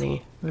 There's so Yes.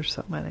 many. There's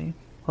so many.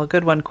 Well,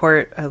 good one,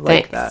 Court. I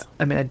like Thanks. that.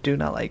 I mean, I do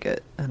not like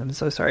it, and I'm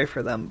so sorry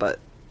for them, but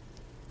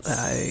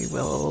I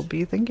will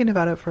be thinking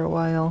about it for a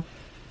while.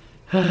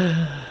 Get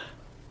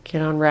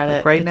on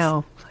Reddit. Right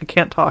now, I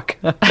can't talk.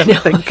 I gotta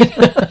think.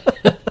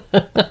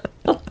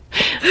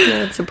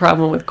 Yeah, it's a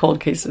problem with cold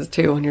cases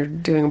too. When you're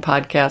doing a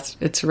podcast,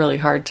 it's really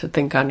hard to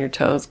think on your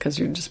toes because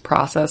you're just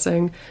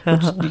processing.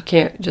 Which you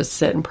can't just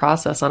sit and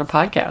process on a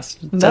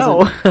podcast. It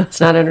No. it's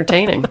not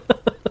entertaining.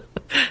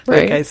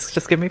 Right, Right? guys,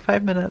 just give me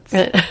 5 minutes,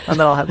 and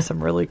then I'll have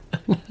some really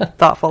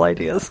thoughtful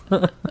ideas.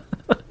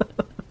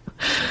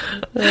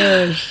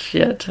 Oh,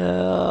 shit.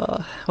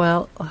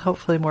 Well,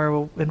 hopefully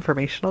more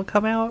information will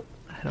come out.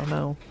 I don't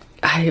know.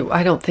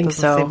 I don't think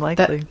Doesn't so. seem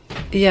likely.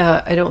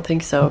 Yeah, I don't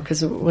think so.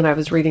 Because when I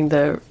was reading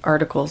the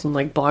articles and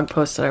like blog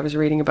posts that I was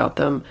reading about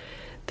them,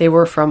 they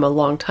were from a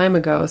long time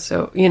ago.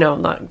 So, you know,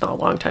 not a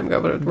long time ago,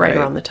 but right Right.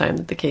 around the time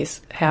that the case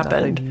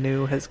happened. Nothing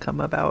new has come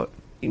about.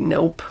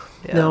 Nope.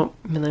 Yeah. Nope.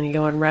 And then you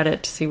go on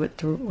Reddit to see what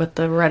the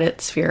Reddit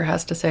sphere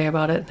has to say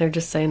about it. They're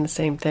just saying the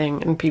same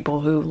thing. And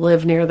people who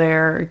live near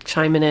there are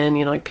chiming in,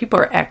 you know, like people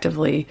are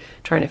actively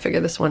trying to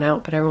figure this one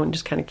out, but everyone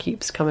just kind of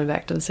keeps coming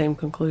back to the same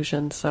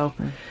conclusion. So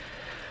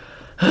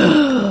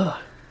I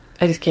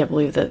just can't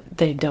believe that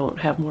they don't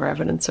have more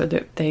evidence or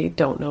that they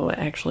don't know what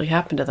actually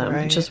happened to them.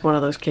 Right. It's just one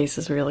of those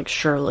cases where you're like,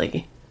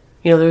 surely,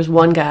 you know, there's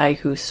one guy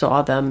who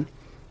saw them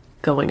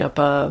going up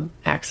a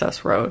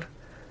access road,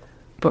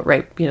 but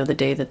right, you know, the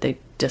day that they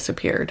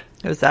disappeared.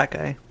 It was that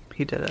guy.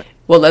 He did it.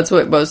 Well, that's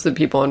what most of the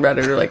people on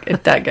Reddit are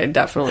like, that guy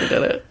definitely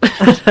did it.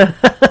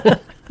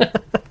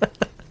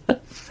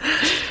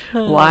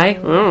 Why? I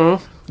don't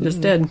know.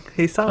 Just did.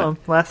 He saw him.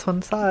 Last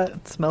one saw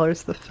it.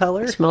 Smeller's the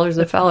feller. Smeller's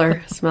the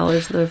feller.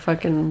 Smeller's the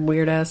fucking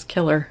weird-ass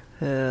killer.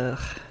 Ugh.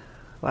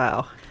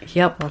 Wow.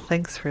 Yep. Well,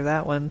 thanks for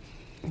that one.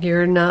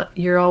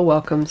 You're all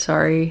welcome.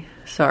 Sorry.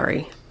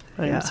 I'm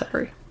Yeah.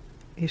 sorry.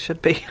 You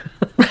should be.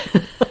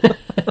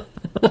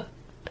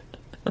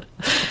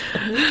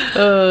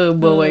 Oh,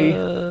 boy.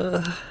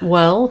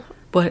 Well,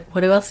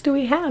 what else do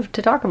we have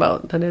to talk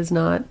about that is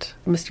not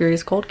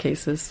mysterious cold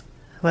cases?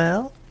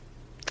 Well,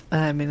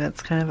 I mean,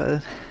 it's kind of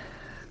a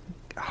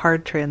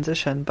hard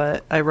transition,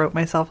 but I wrote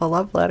myself a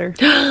love letter.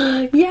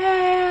 Yay!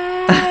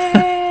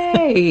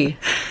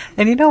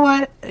 And you know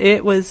what?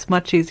 It was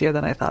much easier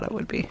than I thought it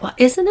would be. Well,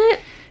 isn't it?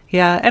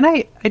 Yeah, and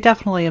I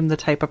definitely am the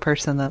type of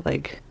person that,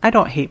 like, I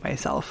don't hate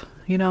myself,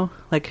 you know?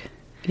 Like,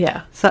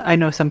 Yeah. so I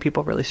know some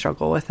people really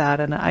struggle with that,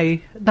 and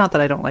not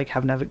that I don't, like,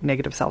 have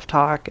negative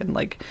self-talk and,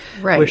 like,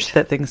 Right. wish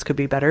that things could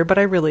be better, but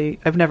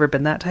I've never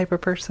been that type of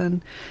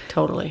person.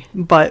 Totally.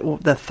 But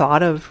the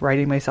thought of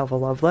writing myself a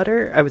love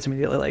letter, I was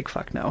immediately like,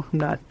 fuck no,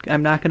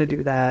 I'm not going to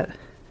do that.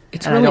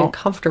 It's And I really don't-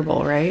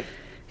 uncomfortable, right?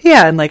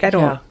 Yeah, and, like, I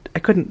Yeah.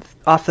 couldn't,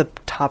 off the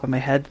top of my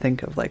head,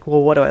 think of, like,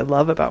 well, what do I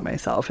love about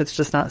myself? It's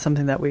just not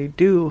something that we're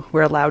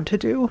allowed to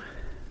do,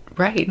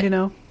 Right. you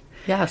know?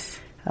 Yes.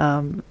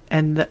 And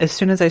as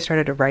soon as I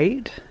started to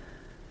write,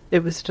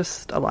 it was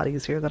just a lot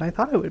easier than I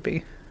thought it would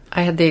be.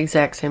 I had the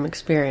exact same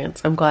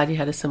experience. I'm glad you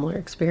had a similar Yeah.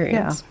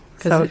 experience.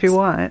 'Cause So if you it's-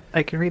 want,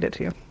 I can read it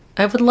to you.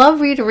 I would love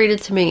for you to read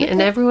it to me.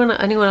 And anyone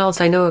else,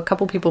 I know a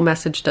couple people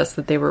messaged us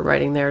that they were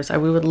writing theirs.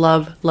 We would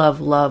love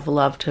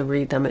to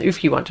read them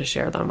if you want to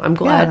share them. I'm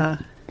glad Yeah.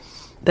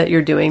 that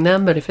you're doing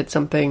them, but if it's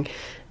something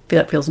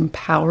that feels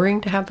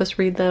empowering to have us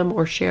read them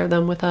or share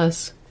them with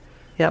us.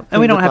 Yep.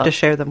 And we don't would have love- to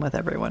share them with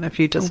everyone. If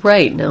you just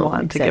Right, no,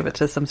 want to give exactly. it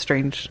to some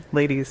strange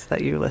ladies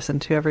that you listen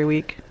to every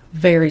week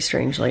Very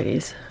strange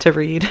ladies. to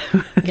read.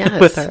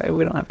 Yes.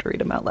 We don't have to read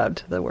them out loud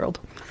to the world.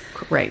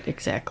 Right,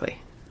 exactly.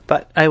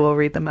 But I will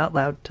read them out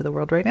loud to the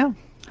world right now.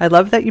 I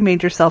love that you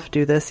made yourself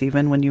do this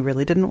even when you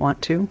really didn't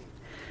want to.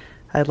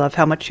 I love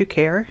how much you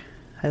care.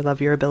 I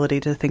love your ability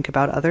to think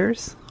about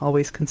others,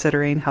 always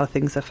considering how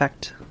things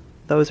affect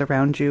those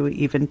around you,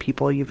 even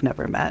people you've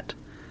never met.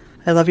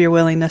 I love your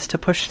willingness to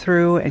push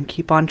through and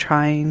keep on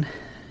trying,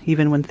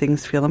 even when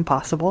things feel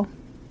impossible.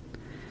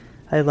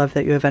 I love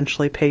that you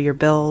eventually pay your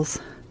bills,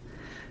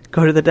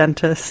 go to the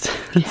dentist,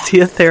 and see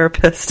a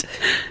therapist,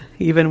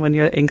 even when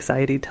your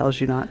anxiety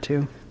tells you not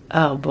to.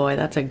 Oh boy,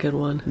 that's a good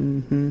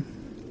one.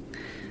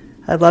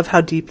 I love how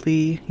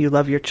deeply you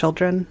love your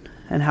children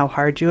and how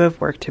hard you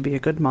have worked to be a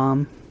good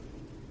mom.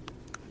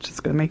 Which is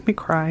going to make me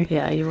cry.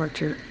 Yeah, you worked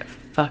your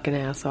fucking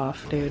ass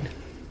off, dude.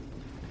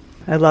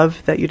 I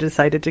love that you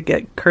decided to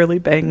get curly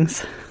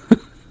bangs.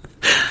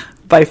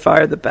 By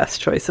far the best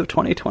choice of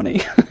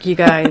 2020. You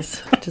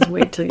guys, just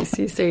wait till you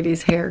see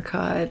Sadie's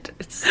haircut.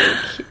 It's so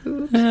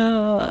cute.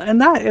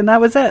 And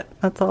that was it.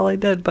 That's all I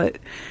did. But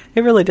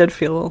it really did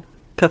feel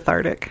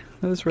cathartic.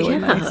 It was really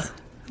nice.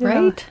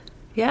 Right?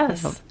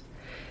 Yes.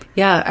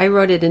 Yeah, I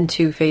wrote it in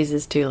 2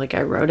 phases too. Like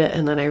I wrote it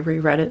and then I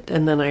reread it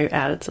and then I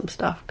added some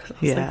stuff. 'Cause I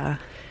was like,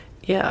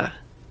 yeah.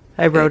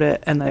 I wrote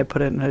it and then I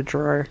put it in a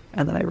drawer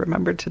and then I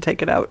remembered to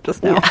take it out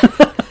just now.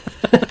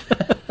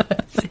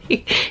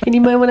 See? And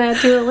you might want to add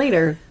to it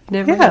later.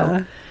 Never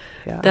know.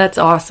 Yeah. That's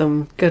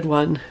awesome. Good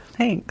one.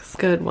 Thanks.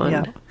 Good one.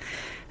 Yeah.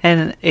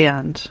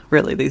 And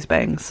really these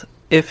bangs.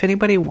 If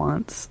anybody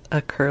wants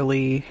a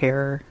curly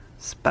hair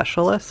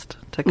specialist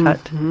to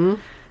cut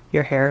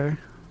your hair,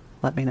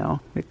 let me know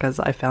because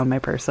I found my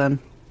person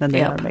and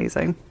they are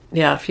amazing.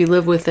 Yeah, if you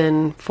live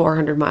within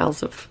 400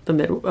 miles of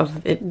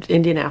of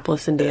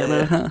Indianapolis,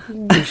 Indiana,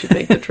 you should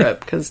make the trip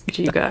because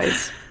you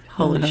guys,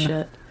 holy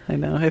shit. I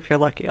know. If you're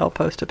lucky, I'll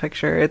post a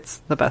picture. It's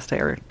the best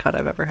haircut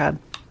I've ever had.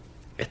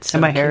 It's so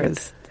and my cute. hair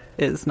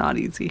is not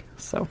easy,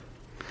 so.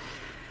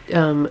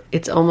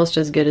 It's almost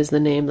as good as the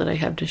name that I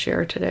have to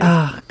share today.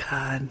 Oh,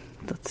 God.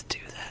 Let's do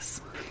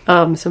this.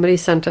 Somebody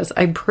sent us,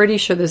 I'm pretty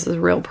sure this is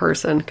a real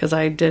person because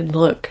I did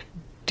look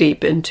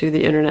deep into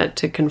the internet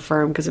to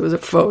confirm because it was a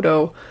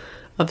photo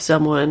of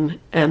someone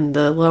and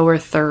the lower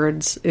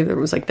thirds, it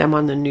was like them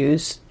on the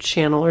news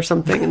channel or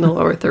something, and the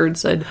lower third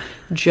said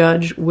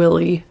Judge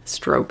Willie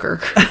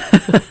Stroker.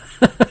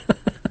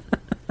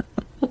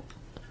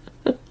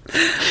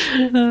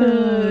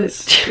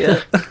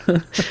 Shit.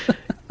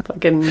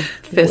 Fucking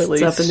fists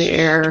Willie up in the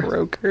air.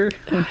 Stroker.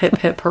 Hip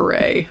hip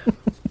hooray.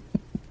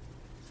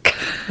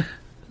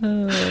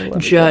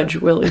 Judge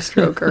Willie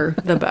Stroker,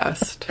 the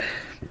best.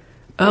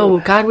 Oh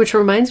God, which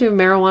reminds me of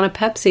Marijuana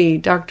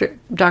Pepsi, Dr.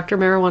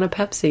 Marijuana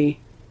Pepsi.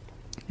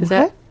 Is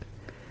that?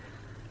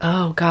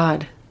 Oh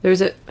God,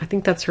 there's a. I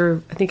think that's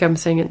her. I think I'm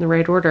saying it in the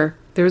right order.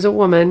 There's a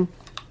woman.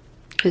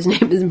 His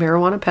name is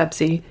Marijuana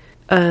Pepsi.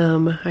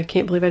 I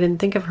can't believe I didn't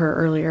think of her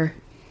earlier.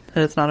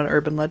 And it's not an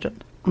urban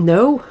legend.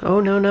 No. Oh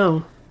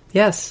no.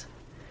 Yes.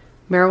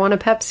 Marijuana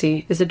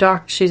Pepsi is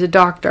she's a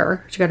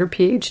doctor. She got her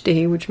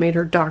PhD, which made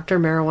her Dr.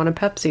 Marijuana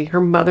Pepsi.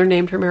 Her mother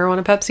named her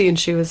Marijuana Pepsi, and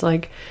she was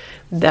like,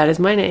 that is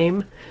my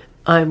name.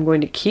 I'm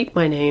going to keep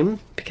my name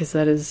because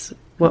that is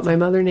what my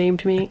mother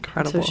named me.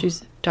 Incredible. So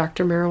she's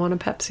Dr. Marijuana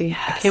Pepsi.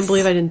 Yes. I can't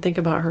believe I didn't think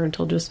about her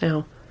until just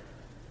now.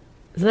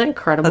 Isn't that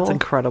incredible? That's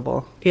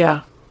incredible.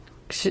 Yeah.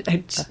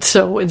 It's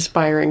so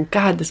inspiring.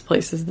 God, this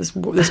place,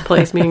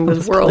 meaning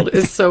this world,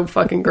 is so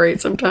fucking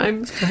great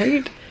sometimes,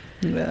 right?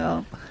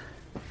 Yeah.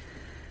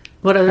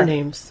 What other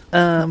names?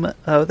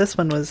 This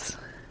one was,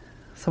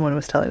 someone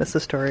was telling us a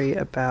story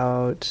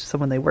about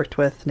someone they worked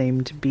with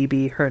named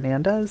BB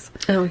Hernandez.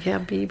 Oh yeah,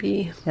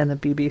 BB. And the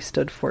BB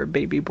stood for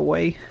baby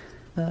boy.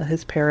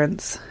 His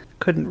parents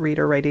couldn't read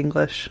or write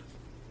English.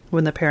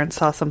 When the parents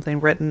saw something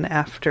written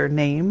after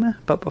name,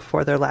 but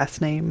before their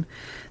last name,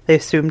 they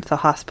assumed the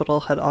hospital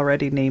had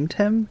already named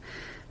him,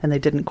 and they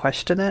didn't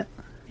question it.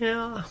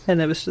 Yeah.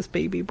 And it was just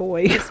baby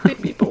boy.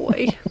 Baby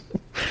boy.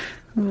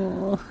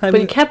 Oh, but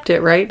he kept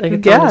it, right? Like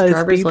it's on his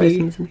driver's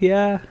license.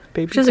 Yeah,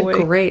 baby which is boy.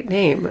 a great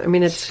name. I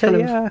mean, it's kind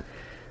of...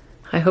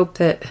 I hope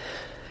that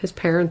his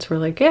parents were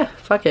like, yeah,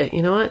 fuck it.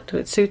 You know what?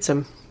 It suits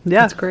him.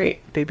 Yeah. It's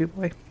great. Baby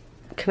boy.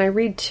 Can I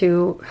read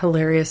 2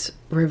 hilarious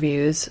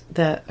reviews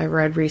that I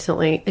read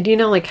recently? And do you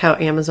know like how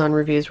Amazon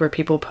reviews where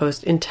people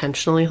post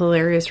intentionally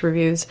hilarious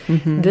reviews?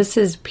 Mm-hmm. This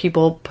is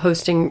people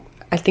posting,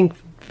 I think,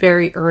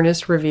 very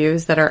earnest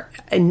reviews that are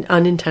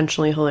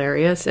unintentionally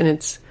hilarious. And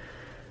it's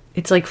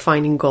like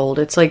finding gold.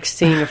 It's like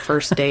seeing a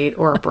first date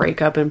or a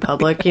breakup in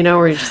public, you know,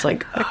 where you're just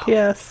like, oh,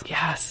 yes.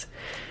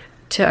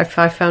 I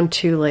found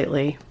 2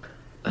 lately.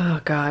 Oh,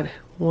 God.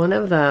 One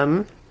of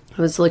them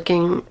was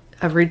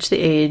I've reached the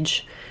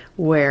age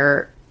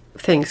where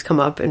things come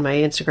up in my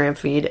Instagram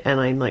feed and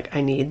I'm like,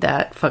 I need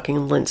that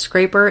fucking lint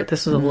scraper.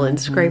 This was a lint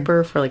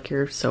scraper for like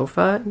your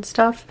sofa and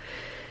stuff.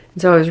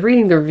 And so I was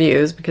reading the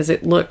reviews because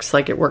it looks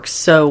like it works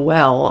so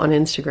well on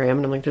Instagram.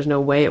 And I'm like, there's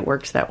no way it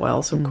works that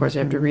well. So of course I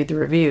have to read the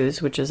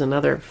reviews, which is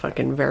another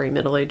fucking very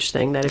middle-aged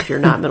thing that if you're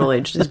not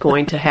middle-aged is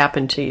going to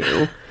happen to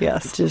you.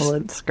 Yes,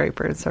 lint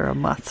scrapers are a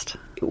must.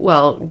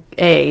 Well,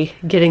 A,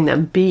 getting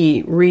them.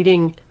 B,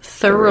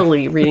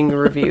 thoroughly reading the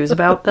reviews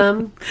about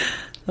them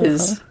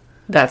is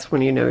that's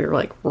when you know you're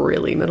like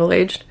really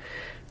middle-aged.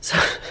 So,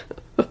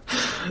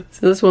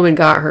 so this woman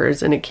got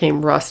hers and it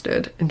came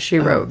rusted, and she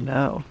wrote,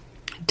 no.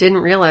 Didn't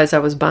realize I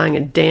was buying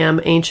a damn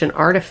ancient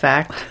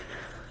artifact.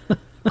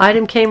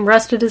 Item came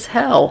rusted as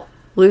hell.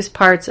 Loose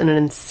parts and an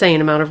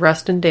insane amount of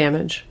rust and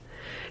damage.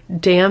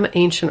 Damn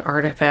ancient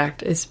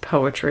artifact is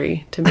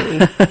poetry to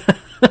me.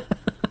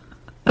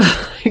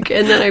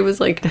 And then I was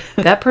like,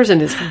 that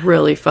person is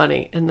really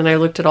funny. And then I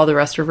looked at all the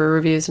rest of her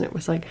reviews, and it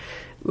was like,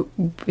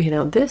 you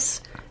know,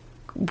 this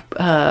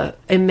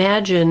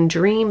Imagine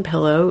dream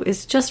pillow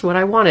is just what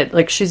I wanted.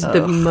 Like, she's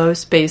the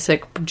most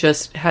basic,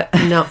 just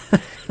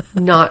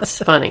not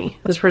funny.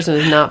 This person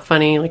is not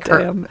funny. Like,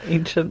 damn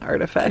ancient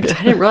artifact.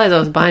 I didn't realize I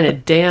was buying a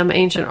damn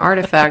ancient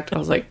artifact. I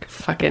was like,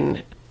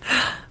 fucking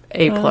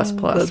A++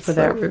 for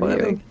that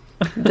review.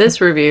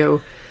 This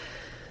review,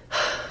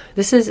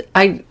 this is,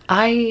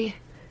 I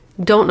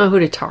don't know who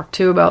to talk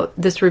to about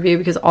this review,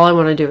 because all I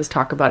want to do is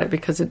talk about it,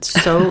 because it's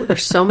so,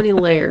 there's so many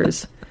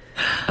layers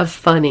of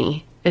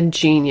funny and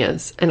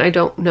genius, and I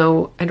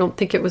don't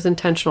think it was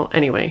intentional.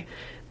 Anyway,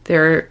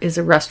 there is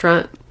a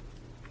restaurant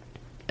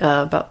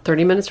about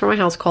 30 minutes from my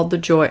house called the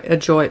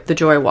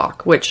Joy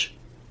Walk, which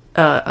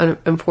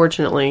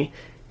unfortunately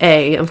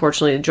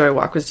the Joy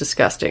Walk was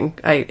disgusting.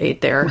 I ate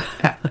there.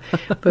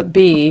 But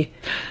B,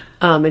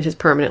 it is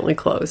permanently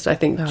closed. I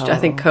think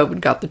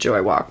COVID got the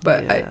Joy Walk,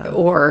 but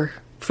or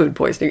food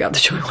poisoning got the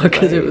Joy Walk,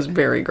 because it was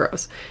very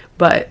gross.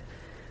 But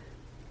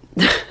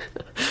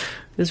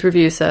this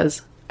review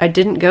says, I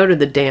didn't go to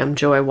the damn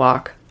Joy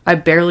Walk. I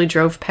barely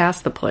drove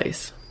past the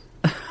place.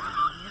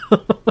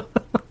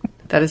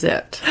 That is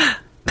it.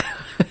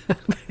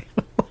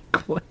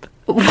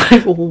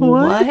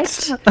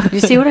 What? You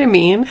see what I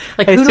mean?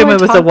 Like, I assume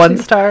it was a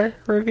 1-star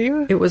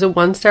review? It was a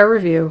 1-star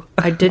review.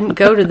 I didn't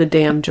go to the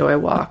damn Joy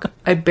Walk.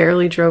 I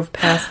barely drove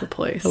past the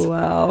place.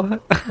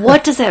 Wow.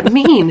 What does that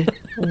mean?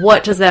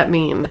 What does that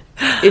mean?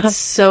 It's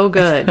so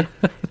good.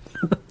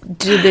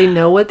 Did they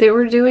know what they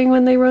were doing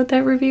when they wrote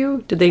that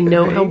review? Did they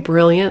know how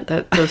brilliant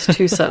that those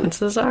two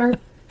sentences are?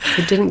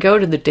 I didn't go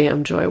to the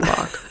damn Joy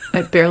Walk.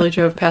 I barely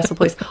drove past the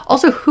place.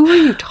 Also, who are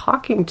you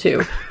talking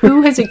to?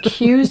 Who has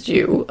accused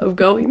you of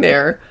going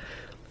there?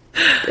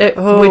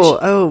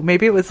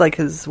 Maybe it was like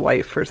his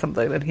wife or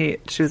something, and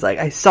she was like,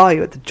 I saw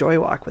you at the Joy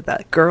Walk with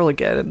that girl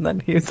again, and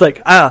then he was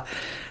like,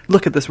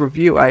 look at this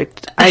review. I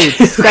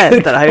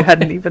said that I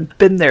hadn't even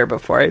been there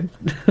before,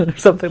 or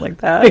something like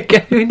that.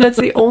 I mean, that's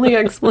the only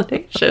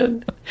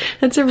explanation.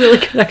 That's a really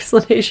good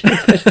explanation,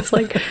 but it's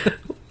like,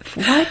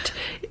 what?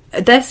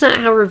 That's not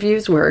how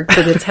reviews work,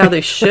 but it's how they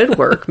should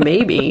work,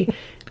 maybe.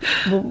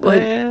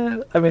 But,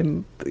 I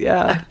mean,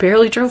 yeah. I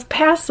barely drove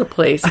past the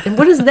place. And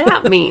what does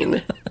that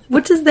mean?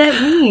 What does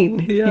that mean?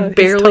 Yeah, you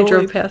barely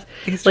drove past.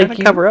 He's trying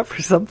to cover up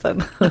for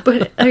something.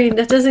 But, I mean,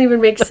 that doesn't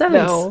even make sense.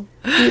 No.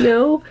 You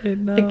know? I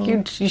know.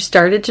 Like, you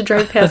started to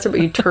drive past it,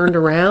 but you turned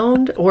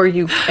around, or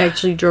you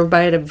actually drove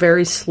by at a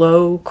very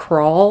slow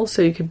crawl,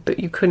 so you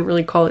couldn't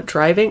really call it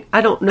driving.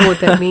 I don't know what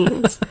that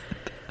means.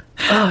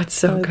 Oh, it's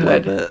so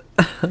good. Love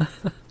it.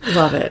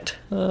 Love it.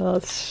 Oh,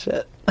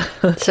 shit.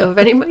 So if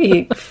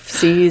anybody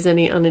sees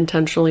any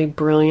unintentionally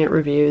brilliant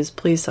reviews,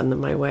 please send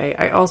them my way.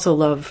 I also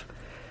love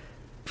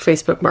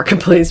Facebook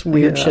Marketplace,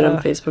 weird shit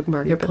on Facebook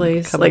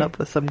Marketplace. Coming up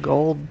with some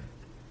gold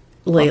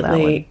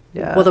lately.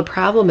 Yeah. Well, the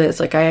problem is,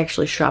 like, I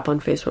actually shop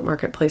on Facebook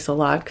Marketplace a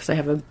lot because I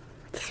have a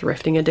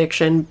thrifting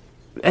addiction.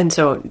 And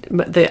so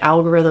the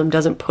algorithm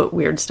doesn't put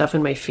weird stuff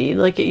in my feed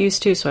like it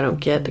used to, so I don't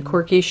get the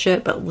quirky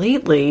shit. But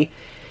lately,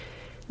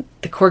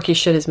 the quirky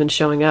shit has been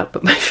showing up,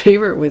 but my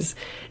favorite was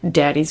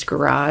Daddy's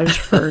Garage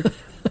for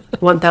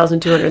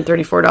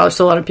 $1,234.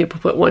 So a lot of people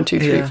put 1, 2,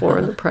 3, 4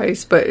 in the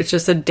price, but it's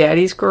just a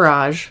Daddy's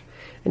Garage,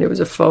 and it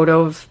was a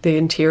photo of the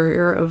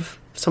interior of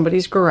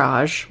somebody's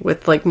garage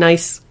with like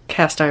nice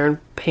cast iron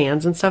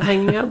pans and stuff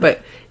hanging out.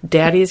 But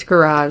Daddy's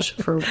Garage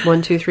for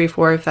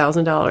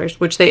 $1,234,000,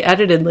 which they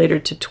edited later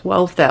to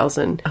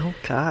 $12,000. Oh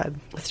God,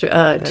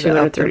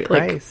 230.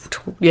 Like,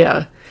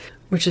 yeah.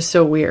 Which is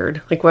so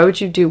weird. Like, why would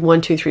you do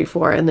 1, 2, 3,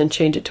 4 and then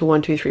change it to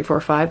 1, 2, 3,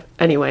 4, 5?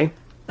 Anyway,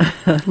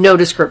 no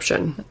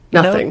description,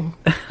 nothing.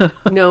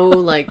 No,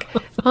 like,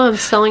 oh, I'm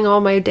selling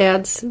all my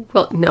dad's.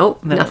 Well, no,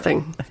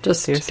 nothing.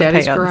 Just Here's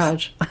Daddy's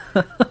Garage.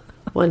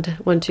 1,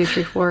 2,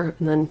 3, 4,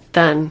 and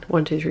then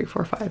 1, 2, 3,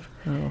 4, 5.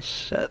 Oh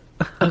shit!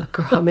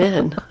 I'm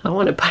in. I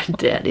want to buy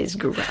Daddy's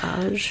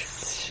Garage.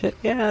 Shit,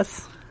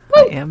 yes.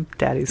 Woo! I am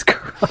Daddy's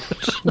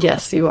Garage.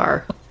 Yes, you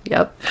are.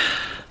 Yep.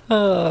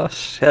 Oh,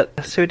 shit.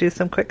 Should we do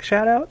some quick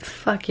shout-outs?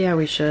 Fuck yeah,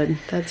 we should.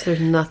 There's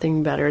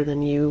nothing better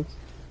than you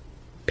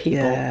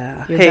people.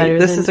 Yeah. Hey,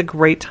 this is a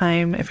great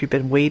time. If you've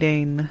been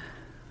waiting,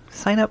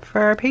 sign up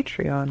for our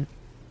Patreon.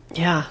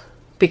 Yeah,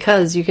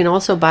 because you can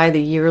also buy the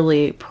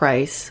yearly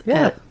price.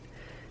 Yeah.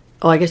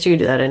 I guess you can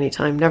do that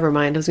anytime. Never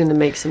mind. I was going to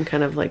make some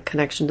kind of like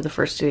connection to the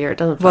first of the year. It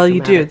doesn't Well, you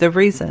matter. do. The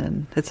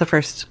reason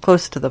it's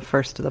close to the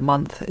first of the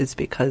month is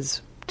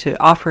because to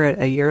offer it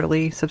a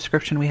yearly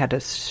subscription, we had to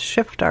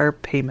shift our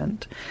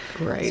payment.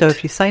 Right. So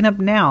if you sign up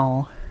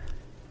now,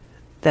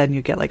 then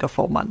you get like a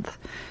full month.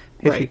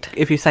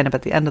 If you sign up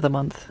at the end of the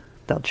month,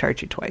 they'll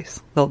charge you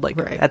twice. They'll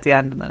Right. at the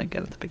end and then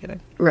again at the beginning.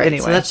 Right.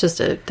 Anyway, So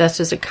that's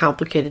just a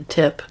complicated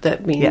tip.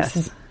 That means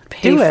Yes.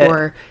 pay Do it.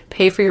 for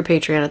your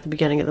Patreon at the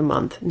beginning of the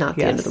month, not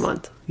the end of the Yes.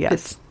 month.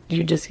 Yes.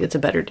 It's a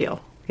better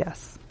deal.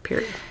 yes.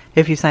 Period.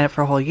 If you sign up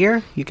for a whole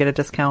year, you get a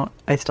discount.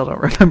 I still don't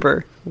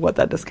remember what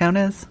that discount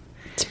is.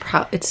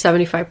 It's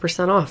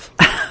 75% off.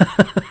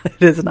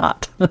 It is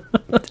not.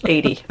 It's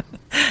 80.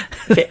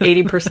 You get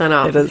 80%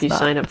 off It is if you not.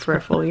 sign up for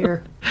a full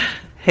year.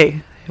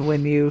 Hey,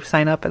 when you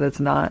sign up and it's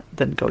not,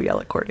 then go yell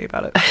at Courtney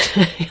about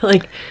it. You're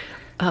like,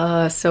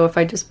 so if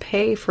I just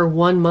pay for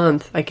 1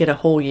 month, I get a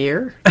whole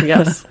year?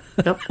 Yes.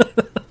 Yep.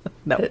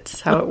 No. It's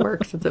how it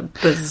works. It's a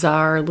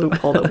bizarre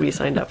loophole that we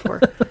signed up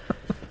for.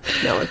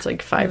 No, it's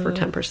like 5 or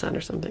 10%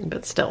 or something,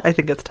 but still. I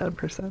think it's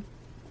 10%.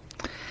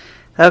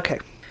 Okay.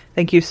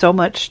 Thank you so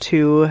much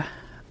to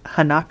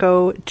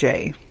Hanako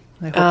J.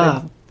 I hope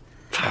I-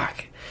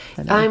 Fuck.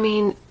 I know. I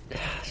mean,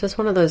 it's just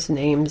one of those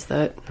names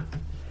that...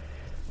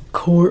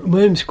 My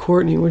name's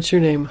Courtney. What's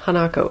your name?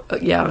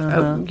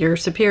 Hanako. You're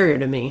superior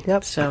to me.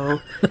 Yep. So,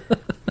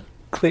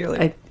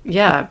 clearly.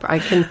 I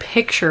can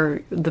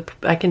picture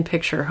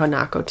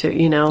Hanako too.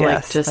 You know,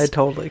 Yes, like just I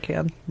totally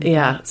can.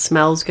 yeah,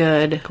 smells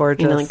good,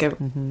 Gorgeous. You know, like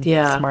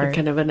yeah, Smart. like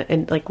kind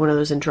of like one of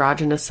those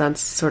androgynous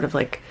scents, sort of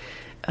like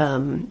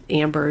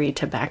ambery,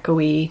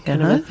 tobacco-y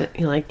kind of a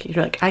thing.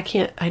 You're like,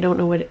 I don't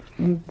know what.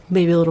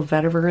 Maybe a little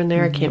vetiver in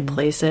there. I can't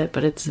place it,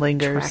 but it's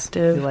Lingers.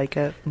 attractive. You like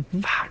it.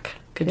 Mhm. Fuck.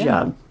 Good Yeah.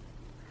 job.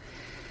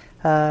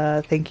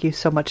 Thank you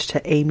so much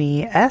to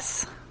Amy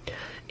S.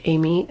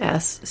 Amy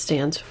S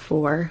stands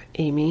for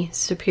Amy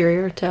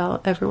superior to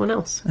everyone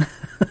else.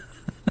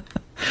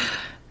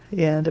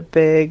 And a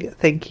big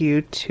thank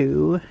you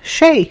to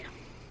Shay.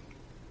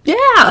 Yeah.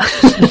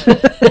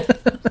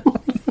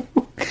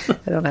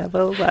 I don't have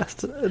a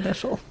last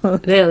initial. Yeah,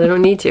 they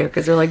don't need to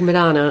because they're like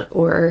Madonna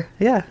or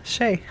Yeah,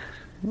 Shay.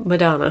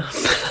 Madonna.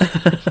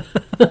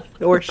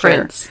 Or Cher.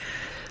 Prince.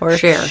 Or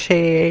Cher.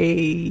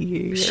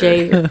 Shay.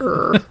 Share.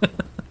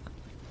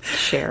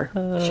 Share.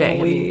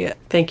 Shay. we-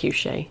 Thank you,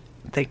 Shay.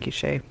 Thank you,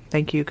 Shay.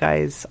 Thank you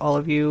guys, all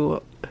of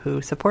you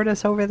who support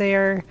us over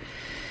there.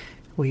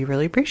 We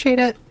really appreciate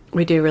it.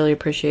 We do really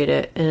appreciate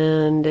it.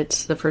 And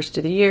it's the first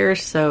of the year,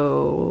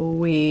 so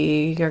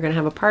we are going to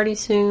have a party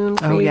soon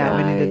for Oh, you yeah,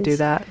 we need to guys. do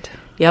that.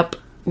 Yep.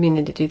 We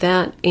need to do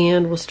that.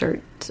 And we'll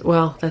start,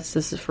 well, this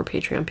is for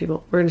Patreon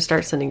people. We're going to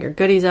start sending your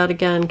goodies out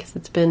again because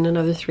it's been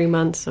another 3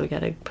 months, so we got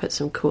to put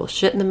some cool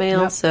shit in the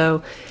mail. Yep.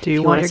 So Do you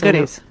if want wanna your send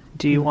goodies?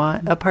 Do you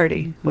want a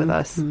party with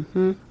us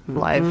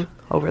live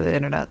over the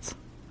internets?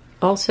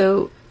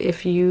 Also,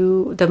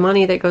 the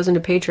money that goes into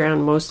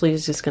Patreon mostly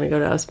is just going to go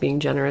to us being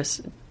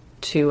generous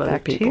to other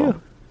Back to people.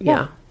 you.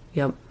 Yeah.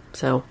 Yep.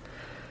 So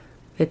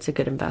it's a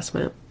good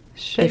investment.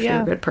 Shit, If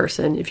you're a good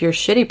person. If you're a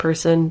shitty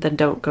person, then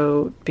don't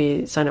go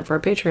sign up for our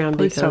Patreon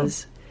Please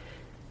because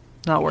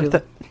Not worth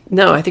it.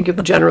 no, I think you'll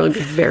generally be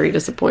very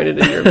disappointed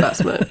in your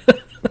investment.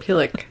 You're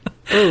like,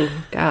 oh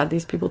God,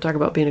 these people talk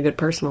about being a good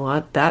person a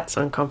lot. That's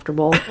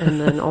uncomfortable.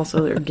 And then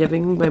also they're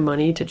giving my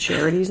money to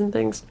charities and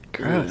things.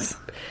 Gross.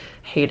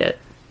 Hate it.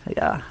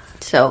 Yeah.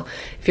 So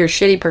if you're a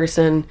shitty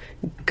person,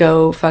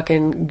 go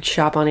fucking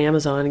shop on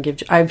Amazon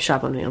and I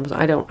shop on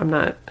Amazon. I'm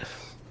not,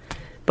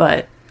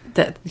 but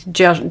that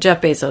Jeff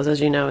Bezos, as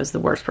you know, is the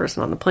worst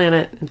person on the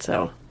planet. And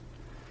so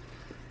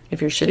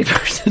if you're a shitty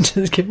person,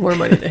 just give more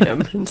money to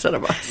him instead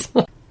of us.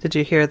 Did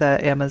you hear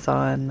that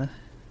Amazon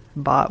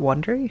bought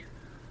Wondery?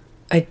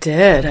 I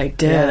did. I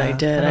don't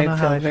know how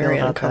feel I feel very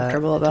about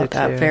uncomfortable that. I about do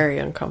that. too. Very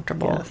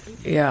uncomfortable.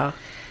 Yes. Yeah.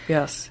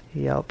 Yes.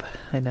 Yep,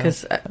 I know.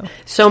 Because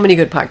so many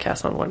good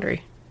podcasts on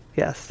Wondery.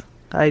 Yes.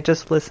 I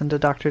just listened to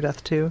Dr.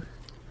 Death 2.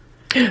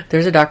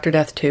 There's a Dr.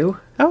 Death too.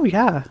 Oh,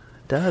 yeah.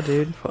 Duh,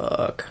 dude.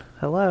 Fuck.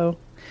 Hello.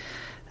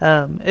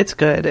 It's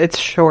good. It's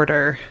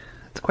shorter.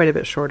 It's quite a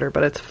bit shorter,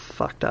 but it's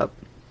fucked up.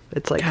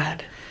 It's like,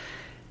 God.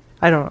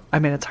 I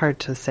mean, it's hard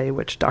to say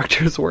which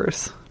doctor's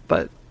worse,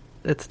 but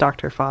it's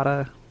Dr.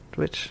 Fada,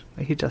 which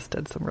he just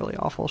did some really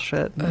awful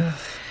shit. And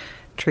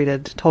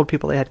told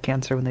people they had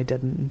cancer when they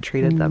didn't, and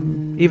treated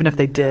them, even if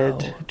they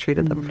did,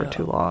 treated them for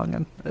too long.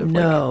 And it was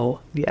No.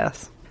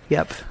 yes.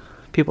 Yep.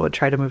 People would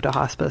try to move to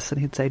hospice and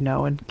he'd say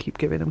no and keep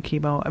giving them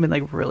chemo. I mean,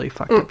 like really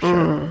fucked up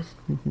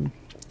shit.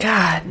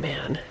 God,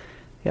 man.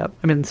 Yep.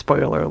 I mean,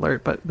 spoiler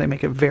alert, but they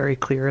make it very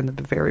clear in the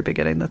very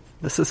beginning that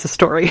this is the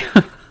story.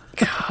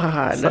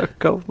 God. So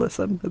go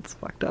listen. It's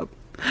fucked up.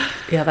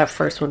 Yeah, that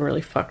first one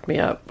really fucked me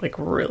up, like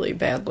really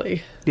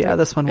badly. Yeah,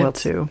 this one will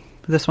It's- too.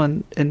 This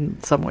one,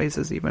 in some ways,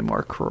 is even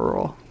more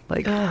cruel.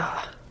 Like,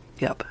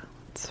 yep,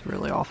 it's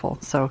really awful.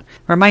 So,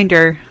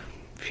 reminder: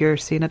 if you're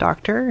seeing a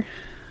doctor,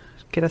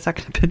 get a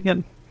second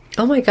opinion.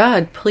 Oh my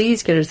God,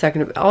 please get a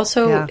second.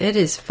 Also, Yeah. it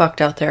is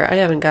fucked out there. I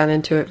haven't gotten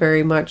into it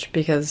very much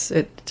because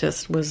it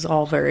just was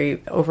all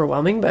very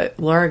overwhelming, but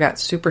Laura got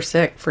super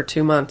sick for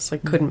 2 months,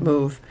 like couldn't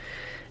move.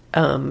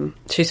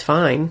 She's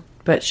fine,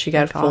 but she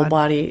got a full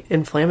body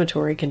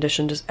inflammatory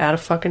condition just out of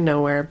fucking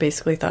nowhere.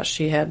 Basically thought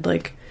she had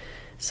like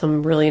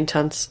some really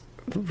intense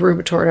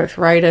rheumatoid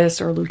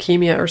arthritis or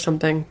leukemia or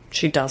something.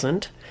 She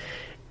doesn't.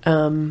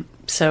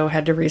 So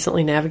had to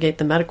recently navigate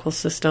the medical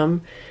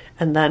system.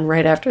 And then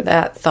right after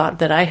that, thought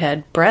that I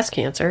had breast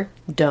cancer.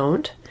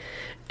 Don't.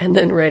 And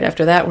then right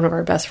after that, one of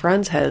our best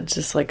friends had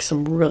just like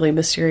some really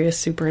mysterious,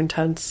 super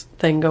intense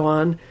thing go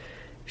on.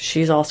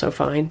 She's also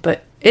fine,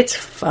 but it's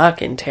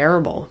fucking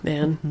terrible,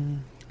 man. Mm-hmm.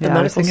 Yeah,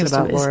 I was thinking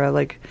about Laura,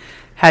 like,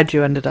 had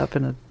you ended up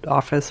in an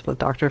office with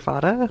Dr.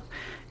 Fada,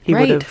 he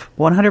would have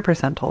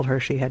 100% told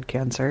her she had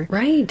cancer.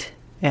 Right.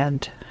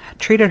 And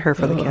treated her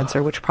for the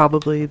cancer, which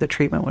probably the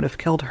treatment would have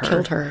killed her.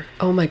 Killed her.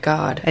 Oh my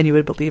God. And you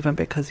would believe him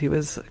because he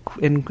was,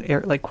 in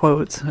like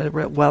quotes, a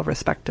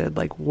well-respected,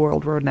 like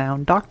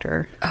world-renowned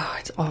doctor. Oh,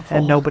 it's awful.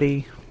 And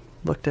nobody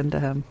looked into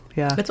him.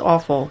 Yeah. It's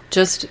awful.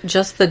 Just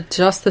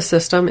the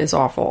system is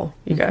awful,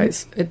 you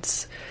guys.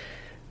 It's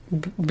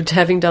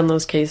having done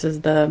those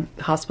cases, the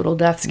hospital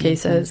deaths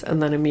cases,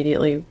 and then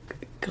immediately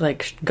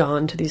like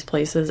gone to these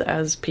places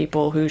as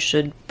people who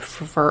should,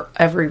 for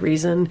every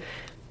reason,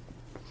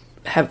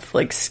 have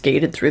like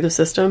skated through the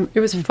system. It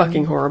was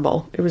fucking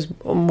horrible. It was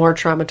more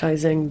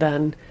traumatizing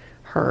than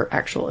her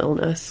actual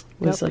illness.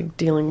 It was like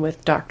dealing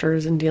with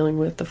doctors and dealing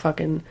with the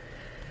fucking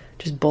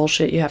just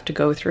bullshit you have to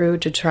go through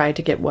to try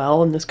to get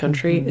well in this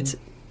country. It's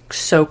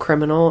so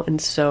criminal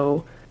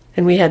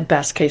and we had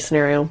best case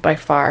scenario by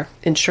far.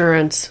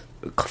 Insurance,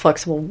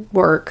 flexible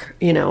work,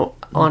 you know,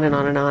 on and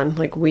on and on.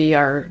 Like we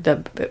are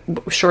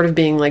short of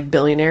being like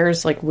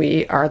billionaires, like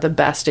we are the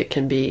best it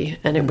can be.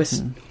 And it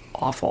was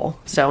awful.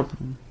 So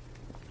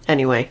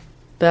anyway,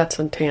 that's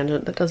a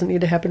tangent that doesn't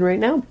need to happen right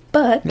now,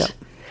 but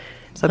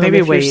so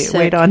maybe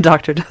wait on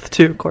Dr. Death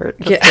 2 court.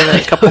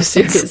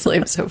 Seriously,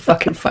 I'm so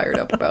fucking fired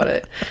up about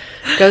it.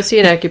 Go see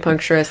an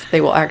acupuncturist. They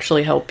will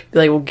actually help.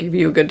 They will give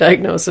you a good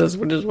diagnosis,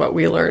 which is what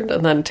we learned,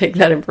 and then take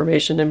that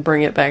information and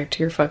bring it back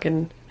to your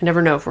fucking... I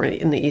never know if we're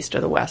in the East or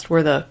the West.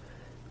 We're the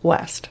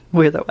West.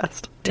 We're the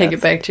West. Take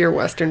it back to your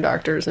Western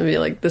doctors and be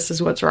like, this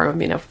is what's wrong with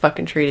me. Now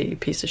fucking treat it, you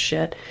piece of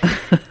shit.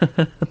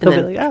 And then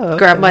be like, oh, okay.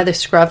 Grab by the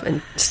scruff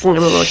and slam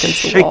him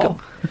against the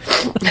wall.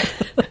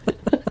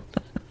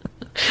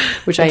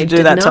 Which I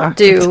did not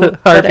do.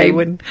 Harvey,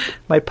 when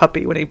my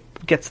puppy, when he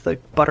gets the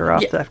butter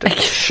off, I have to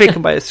shake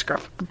him by his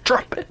scruff,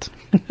 drop it,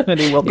 and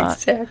he will not.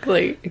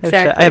 Exactly.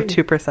 I have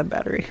 2%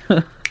 battery.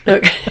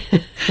 Okay.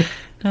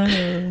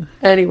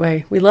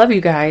 Anyway, we love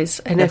you guys,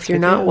 and if you're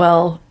not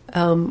well,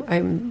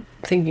 I'm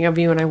thinking of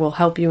you, and I will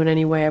help you in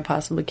any way I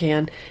possibly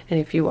can. And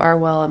if you are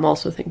well, I'm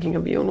also thinking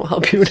of you, and will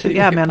help you in any way.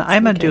 Yeah, man,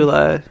 I'm a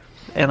doula,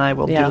 and I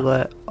will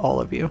doula all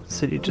of you.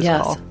 So you just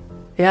call.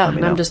 Yeah,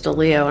 and I'm just a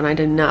Leo, and I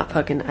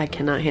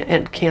cannot handle...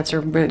 And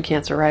Cancer, moon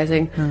Cancer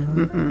rising.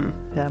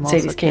 Yeah, I'm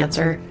Sadie's also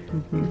Cancer.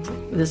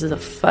 This is a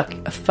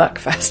fuck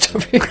fest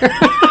over here.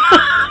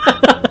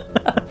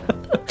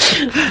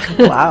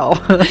 Wow.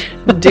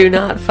 Do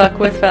not fuck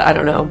with... I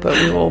don't know, but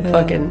we will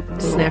fucking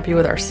snap you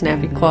with our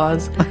snappy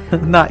claws.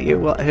 Not you.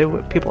 Well,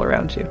 people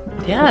around you.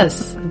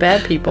 Yes.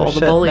 Bad people.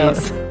 The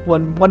bullies. No,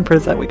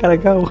 1%. We gotta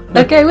go.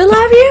 Okay, we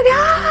love you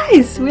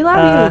guys. We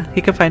love you.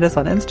 You can find us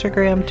on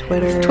Instagram,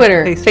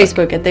 Twitter,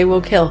 Facebook at They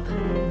Will Kill.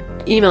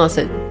 Email us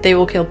at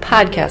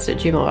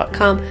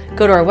theywillkillpodcast@gmail.com.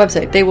 Go to our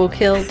website,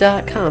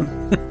 theywillkill.com.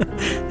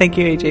 Thank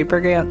you, AJ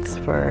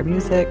Bergantz, for our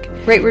music.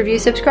 Rate, review,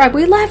 subscribe.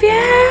 We love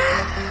you.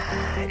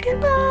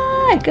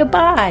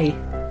 Goodbye.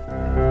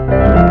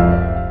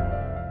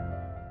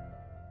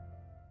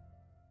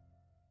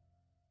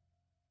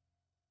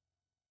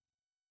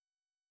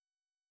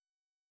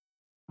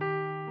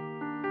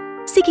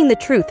 Seeking the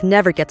truth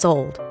never gets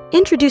old.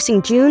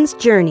 Introducing June's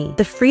Journey,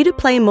 the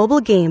free-to-play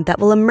mobile game that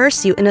will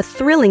immerse you in a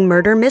thrilling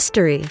murder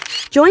mystery.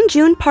 Join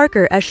June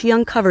Parker as she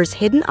uncovers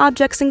hidden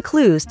objects and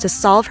clues to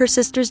solve her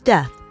sister's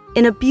death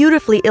in a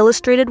beautifully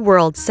illustrated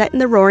world set in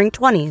the Roaring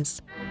 '20s.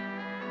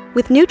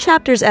 With new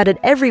chapters added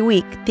every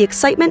week, the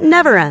excitement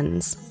never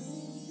ends.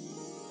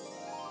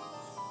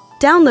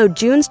 Download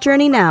June's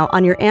Journey now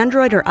on your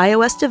Android or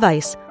iOS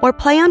device, or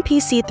play on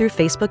PC through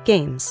Facebook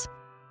Games.